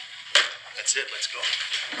 That's it. Let's go.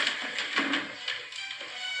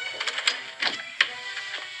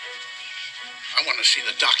 I want to see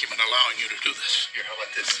the document allowing you to do this. Here, how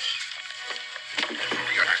about this?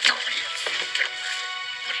 You're not going here.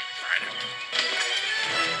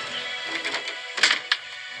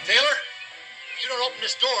 Taylor, if you don't open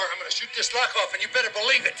this door, I'm going to shoot this lock off, and you better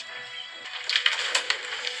believe it.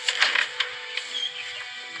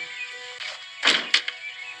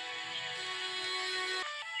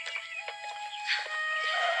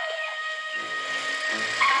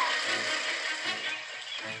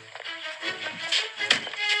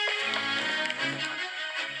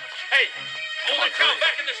 Hey, holy cow,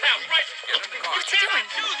 back in this house, right? What's he doing?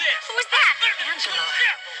 Do this. Who was that? Angela.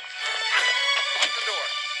 Open the door.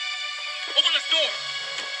 Open this door.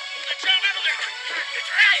 Get down out of there.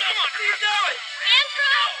 Hey, come on. What are you doing?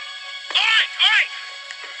 Andrew! All right.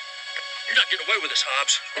 You're not getting away with this,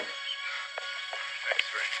 Hobbs. Thanks,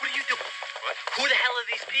 Rick. What are you doing? What? Who the hell are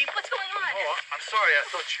these people? What's going on? Oh, I'm sorry. I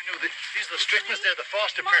thought you knew that these are the Strickmans. They're the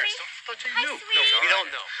foster Mommy? parents. I thought you Hi, knew. sweetie. We don't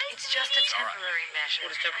know. It's just a temporary measure.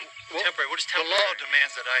 What is temporary? Well, Temporary. What is The temporary? law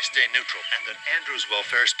demands that I stay neutral and that Andrew's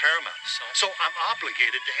welfare is paramount. So I'm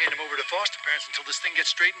obligated to hand him over to foster parents until this thing gets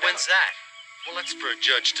straightened When's out. that? Well, that's for a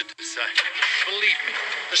judge to decide. Believe me,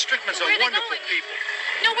 the Strickmans Where are are they wonderful going? people.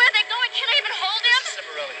 No, where are they going? Can I even hold him?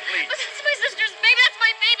 Cimarelli, please. But that's my sister's baby. That's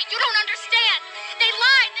my baby. You don't understand. They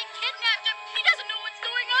lied. They kidnapped him. He doesn't know what's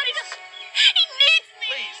going on. He needs me.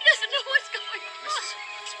 Please. He doesn't know what's going on.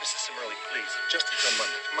 Mrs. Cimarelli, please. Just until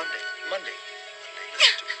Monday. Monday.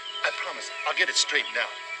 Listen to me. I promise. I'll get it straightened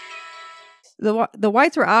out. The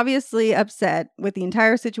Whites were obviously upset with the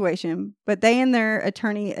entire situation, but they and their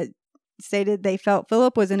attorney stated they felt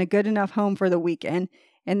Philip was in a good enough home for the weekend,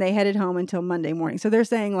 and they headed home until Monday morning. So they're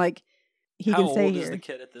saying, like, he How can stay old here. is the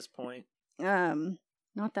kid at this point?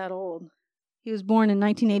 Not that old. He was born in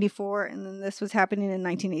 1984, and then this was happening in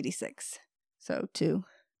 1986. So, 2.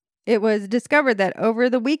 It was discovered that over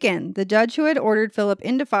the weekend, the judge who had ordered Philip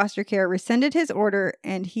into foster care rescinded his order,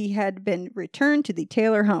 and he had been returned to the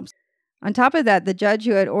Taylor homes. On top of that, the judge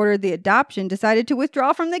who had ordered the adoption decided to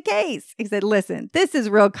withdraw from the case. He said, listen, this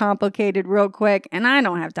is real complicated, real quick, and I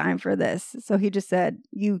don't have time for this. So he just said,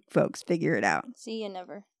 you folks figure it out. See you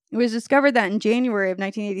never. It was discovered that in January of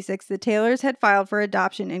 1986, the Taylors had filed for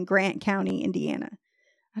adoption in Grant County, Indiana.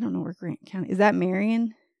 I don't know where Grant County is. That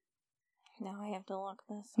Marion? Now I have to look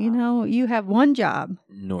this up. You know, you have one job,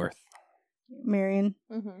 North. Marion.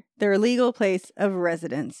 Mm-hmm. Their legal place of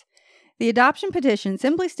residence. The adoption petition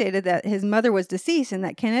simply stated that his mother was deceased and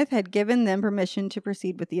that Kenneth had given them permission to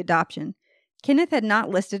proceed with the adoption. Kenneth had not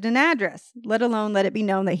listed an address, let alone let it be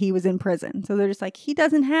known that he was in prison. So they're just like, he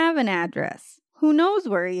doesn't have an address. Who knows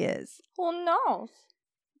where he is? Who knows?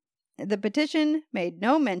 The petition made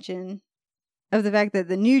no mention of the fact that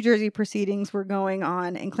the New Jersey proceedings were going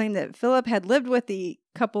on and claimed that Philip had lived with the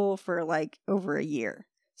couple for like over a year.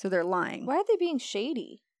 So they're lying. Why are they being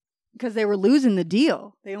shady? Because they were losing the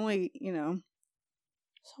deal. They only,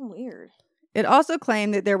 So weird. It also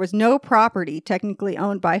claimed that there was no property technically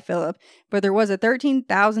owned by Philip, but there was a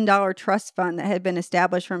 $13,000 trust fund that had been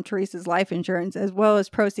established from Teresa's life insurance, as well as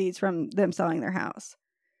proceeds from them selling their house.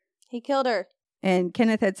 He killed her. And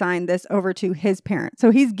Kenneth had signed this over to his parent. So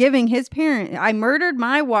he's giving his parent, I murdered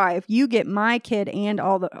my wife, you get my kid and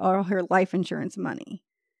all her life insurance money.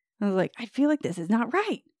 I was like, I feel like this is not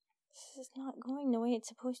right. This is not going the way it's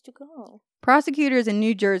supposed to go. Prosecutors in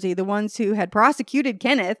New Jersey, the ones who had prosecuted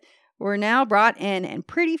Kenneth, were now brought in and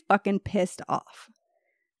pretty fucking pissed off.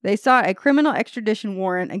 They sought a criminal extradition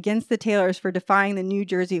warrant against the Taylors for defying the New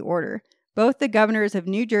Jersey order. Both the governors of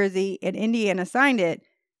New Jersey and Indiana signed it,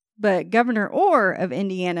 but Governor Orr of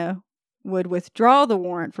Indiana would withdraw the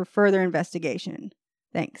warrant for further investigation.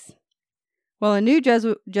 Thanks. Well, a new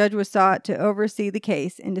judge was sought to oversee the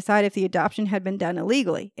case and decide if the adoption had been done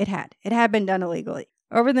illegally. It had. It had been done illegally.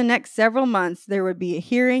 Over the next several months, there would be a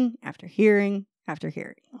hearing after hearing after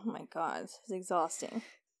hearing. Oh my God, this is exhausting.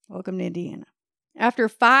 Welcome to Indiana. After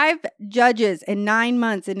 5 judges and 9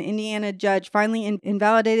 months, an Indiana judge finally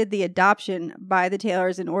invalidated the adoption by the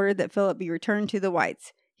Taylors and ordered that Philip be returned to the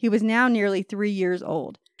Whites. He was now nearly 3 years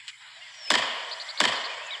old.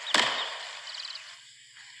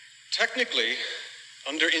 Technically,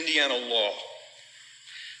 under Indiana law,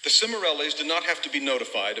 the Cimarellis did not have to be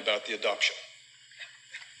notified about the adoption.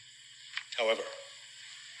 However,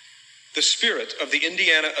 the spirit of the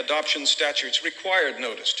Indiana adoption statutes required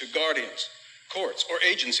notice to guardians, courts, or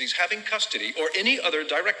agencies having custody or any other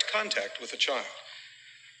direct contact with a child.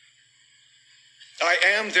 I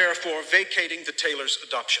am, therefore, vacating the Taylors'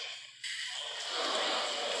 adoption.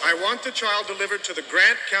 I want the child delivered to the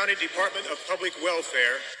Grant County Department of Public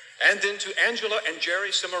Welfare and then to Angela and Jerry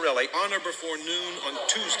Cimarelli on or before noon on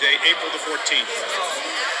Tuesday, April the 14th.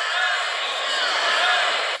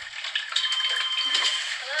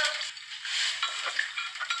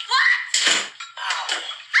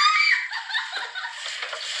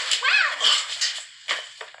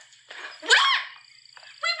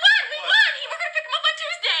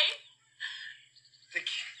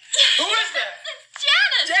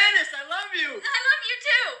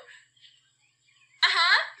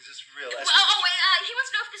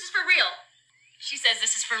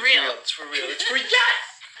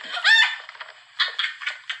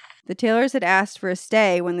 The Taylors had asked for a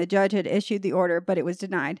stay when the judge had issued the order, but it was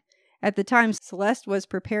denied. At the time, Celeste was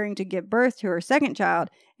preparing to give birth to her second child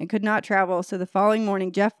and could not travel, so the following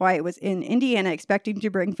morning, Jeff White was in Indiana expecting to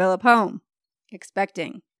bring Philip home.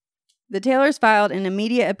 The Taylors filed an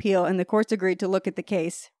immediate appeal, and the courts agreed to look at the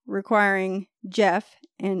case, requiring Jeff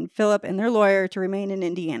and Philip and their lawyer to remain in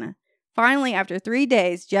Indiana. Finally, after 3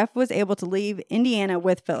 days, Jeff was able to leave Indiana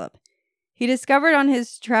with Philip. He discovered on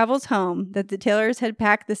his travels home that the Taylors had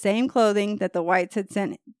packed the same clothing that the Whites had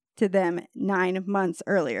sent to them 9 months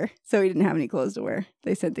earlier. So he didn't have any clothes to wear.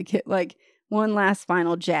 They sent the kid like one last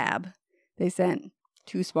final jab. They sent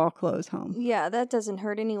 2 small clothes home. Yeah, that doesn't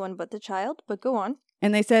hurt anyone but the child, but go on.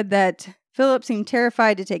 And they said that Philip seemed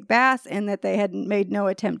terrified to take baths and that they had made no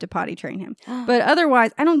attempt to potty train him. But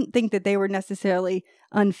otherwise, I don't think that they were necessarily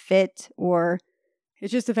unfit, or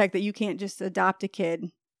it's just the fact that you can't just adopt a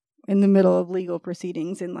kid in the middle of legal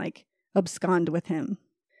proceedings and like abscond with him.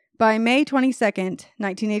 By May 22nd,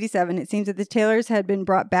 1987, it seems that the Taylors had been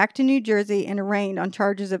brought back to New Jersey and arraigned on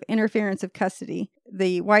charges of interference of custody.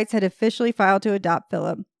 The Whites had officially filed to adopt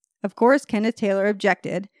Philip. Of course, Kenneth Taylor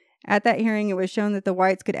objected. At that hearing, it was shown that the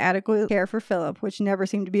Whites could adequately care for Philip, which never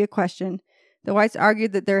seemed to be a question. The Whites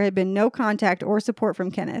argued that there had been no contact or support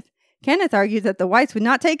from Kenneth. Kenneth argued that the Whites would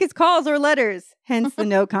not take his calls or letters, hence the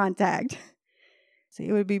no contact. So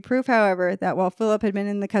it would be proof, however, that while Philip had been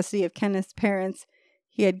in the custody of Kenneth's parents,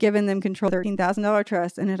 he had given them control of the $13,000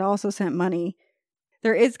 trust and had also sent money.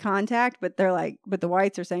 There is contact, but the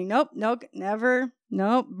Whites are saying, nope, never,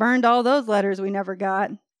 burned all those letters we never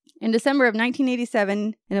got. In December of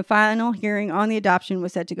 1987, a final hearing on the adoption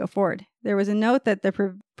was set to go forward. There was a note that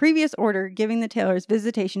the previous order giving the Taylors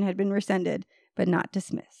visitation had been rescinded, but not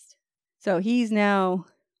dismissed. So he's now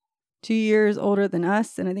 2 years older than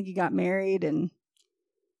us, and I think he got married and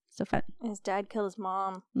stuff. His dad killed his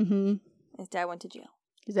mom. Mm-hmm. His dad went to jail.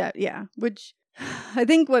 Which I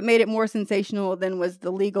think what made it more sensational than was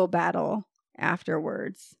the legal battle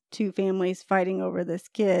afterwards. 2 families fighting over this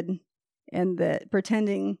kid and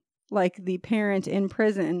pretending like the parent in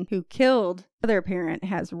prison who killed the other parent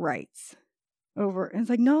has rights over. And it's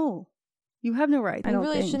like, no, you have no rights. I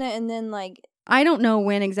really shouldn't. And then I don't know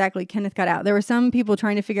when exactly Kenneth got out. There were some people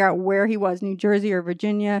trying to figure out where he was, New Jersey or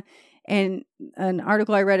Virginia. And an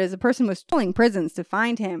article I read is a person was calling prisons to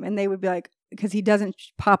find him. And they would be like, because he doesn't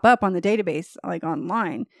pop up on the database, like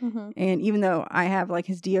online. And even though I have like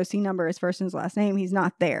his DOC number, his first and his last name, he's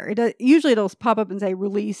not there. Usually it'll pop up and say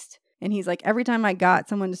released. And he's like, every time I got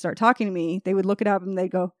someone to start talking to me, they would look it up and they'd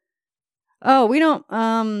go, oh, we don't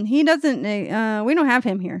have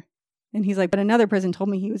him here. And he's like, but another prison told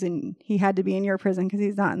me he had to be in your prison because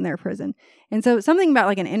he's not in their prison. And so something about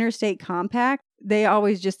like an interstate compact, they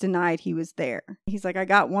always just denied he was there. He's like, I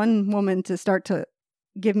got one woman to start to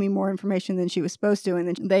give me more information than she was supposed to.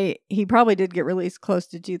 And then he probably did get released close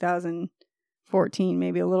to 2014,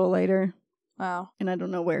 maybe a little later. Wow. And I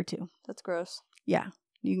don't know where to. That's gross. Yeah.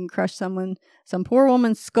 You can crush some poor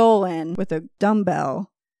woman's skull in with a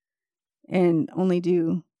dumbbell and only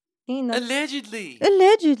do... Allegedly.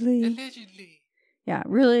 Yeah,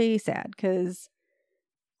 really sad because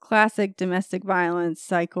classic domestic violence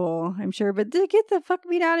cycle, I'm sure. But to get the fuck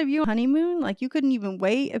beat out of you honeymoon, like you couldn't even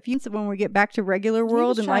wait when we get back to regular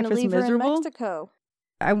world and life is miserable. In Mexico.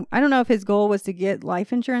 I don't know if his goal was to get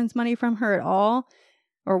life insurance money from her at all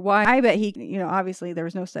or why. I bet he, obviously there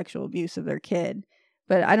was no sexual abuse of their kid,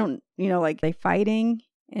 but I don't, like they fighting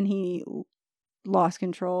and he lost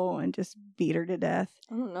control and just beat her to death.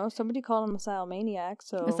 I don't know. Somebody called him a psychomaniac,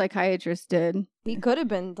 so... A psychiatrist did. He could have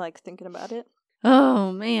been, thinking about it.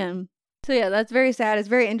 Oh, man. So, yeah, that's very sad. It's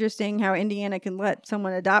very interesting how Indiana can let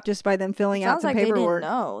someone adopt just by them filling out some paperwork. Sounds like they didn't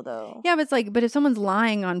know, though. Yeah, but it's but if someone's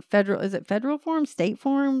lying on federal forms, state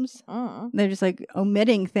forms? They're just,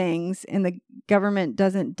 omitting things, and the government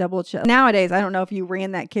doesn't double check. Nowadays, I don't know if you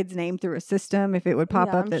ran that kid's name through a system, if it would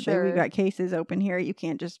pop up that we've got cases open here. You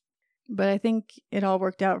can't just... But I think it all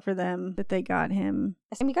worked out for them that they got him.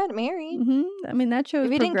 And he got married. I mean, that shows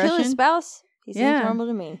If he progression. didn't kill his spouse, he seems normal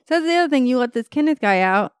to me. So that's the other thing. You let this Kenneth guy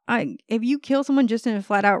out. If you kill someone just in a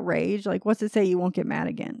flat out rage, what's to say you won't get mad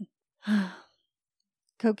again?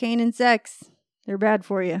 Cocaine and sex, they're bad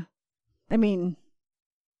for you. I mean,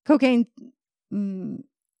 cocaine,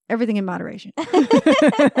 everything in moderation.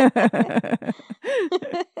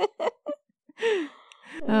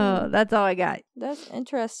 Oh, that's all I got. That's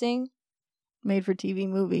interesting. Made for TV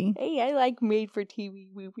movie. Hey, I like made for TV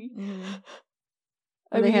movie.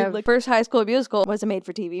 I mean, the first High School Musical was a made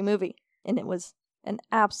for TV movie, and it was an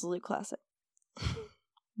absolute classic.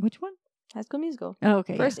 Which one? High School Musical. Oh,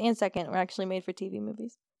 okay. First and second were actually made for TV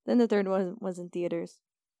movies. Then the third one was in theaters,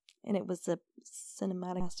 and it was a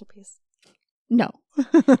cinematic masterpiece. No.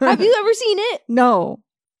 Have you ever seen it? No.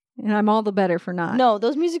 And I'm all the better for not. No,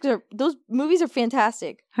 those movies are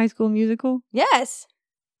fantastic. High School Musical? Yes.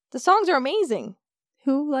 The songs are amazing.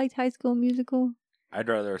 Who liked High School Musical? I'd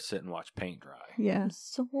rather sit and watch paint dry. Yeah. I'm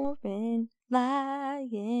soaring,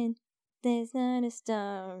 flying. There's not a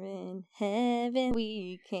star in heaven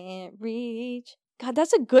we can't reach. God,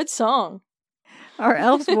 that's a good song. Our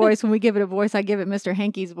elf's voice, when we give it a voice, I give it Mr.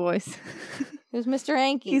 Hankey's voice. Who's Mr.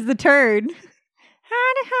 Hankey? He's the turd.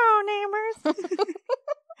 Howdy ho, neighbors.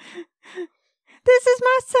 This is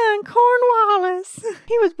my son, Cornwallis.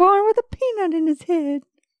 He was born with a peanut in his head.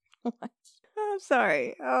 I'm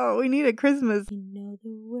sorry. Oh, we need a Christmas. You know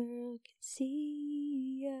the world can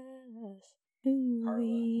see us, who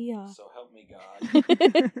we are. So help me God.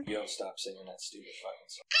 You don't stop singing that stupid fucking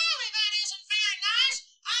song. Golly, that isn't very nice.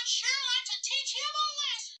 I'd sure like to teach him a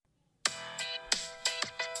lesson.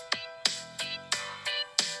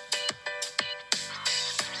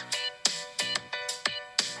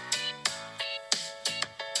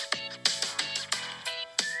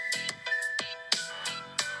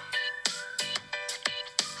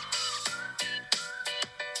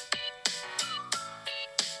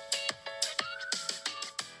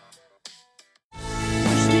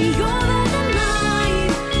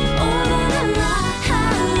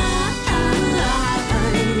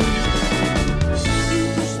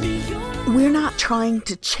 We're not trying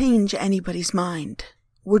to change anybody's mind.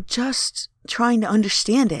 We're just trying to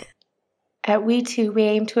understand it. At We Too, we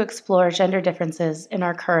aim to explore gender differences in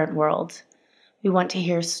our current world. We want to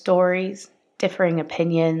hear stories, differing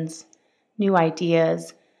opinions, new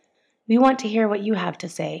ideas. We want to hear what you have to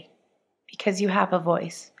say, because you have a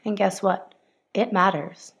voice, and guess what? It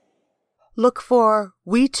matters. Look for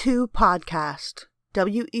We Too Podcast,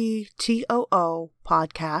 WETOO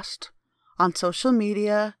Podcast, on social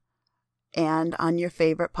media and on your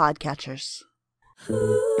favorite podcatchers.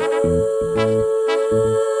 Ooh.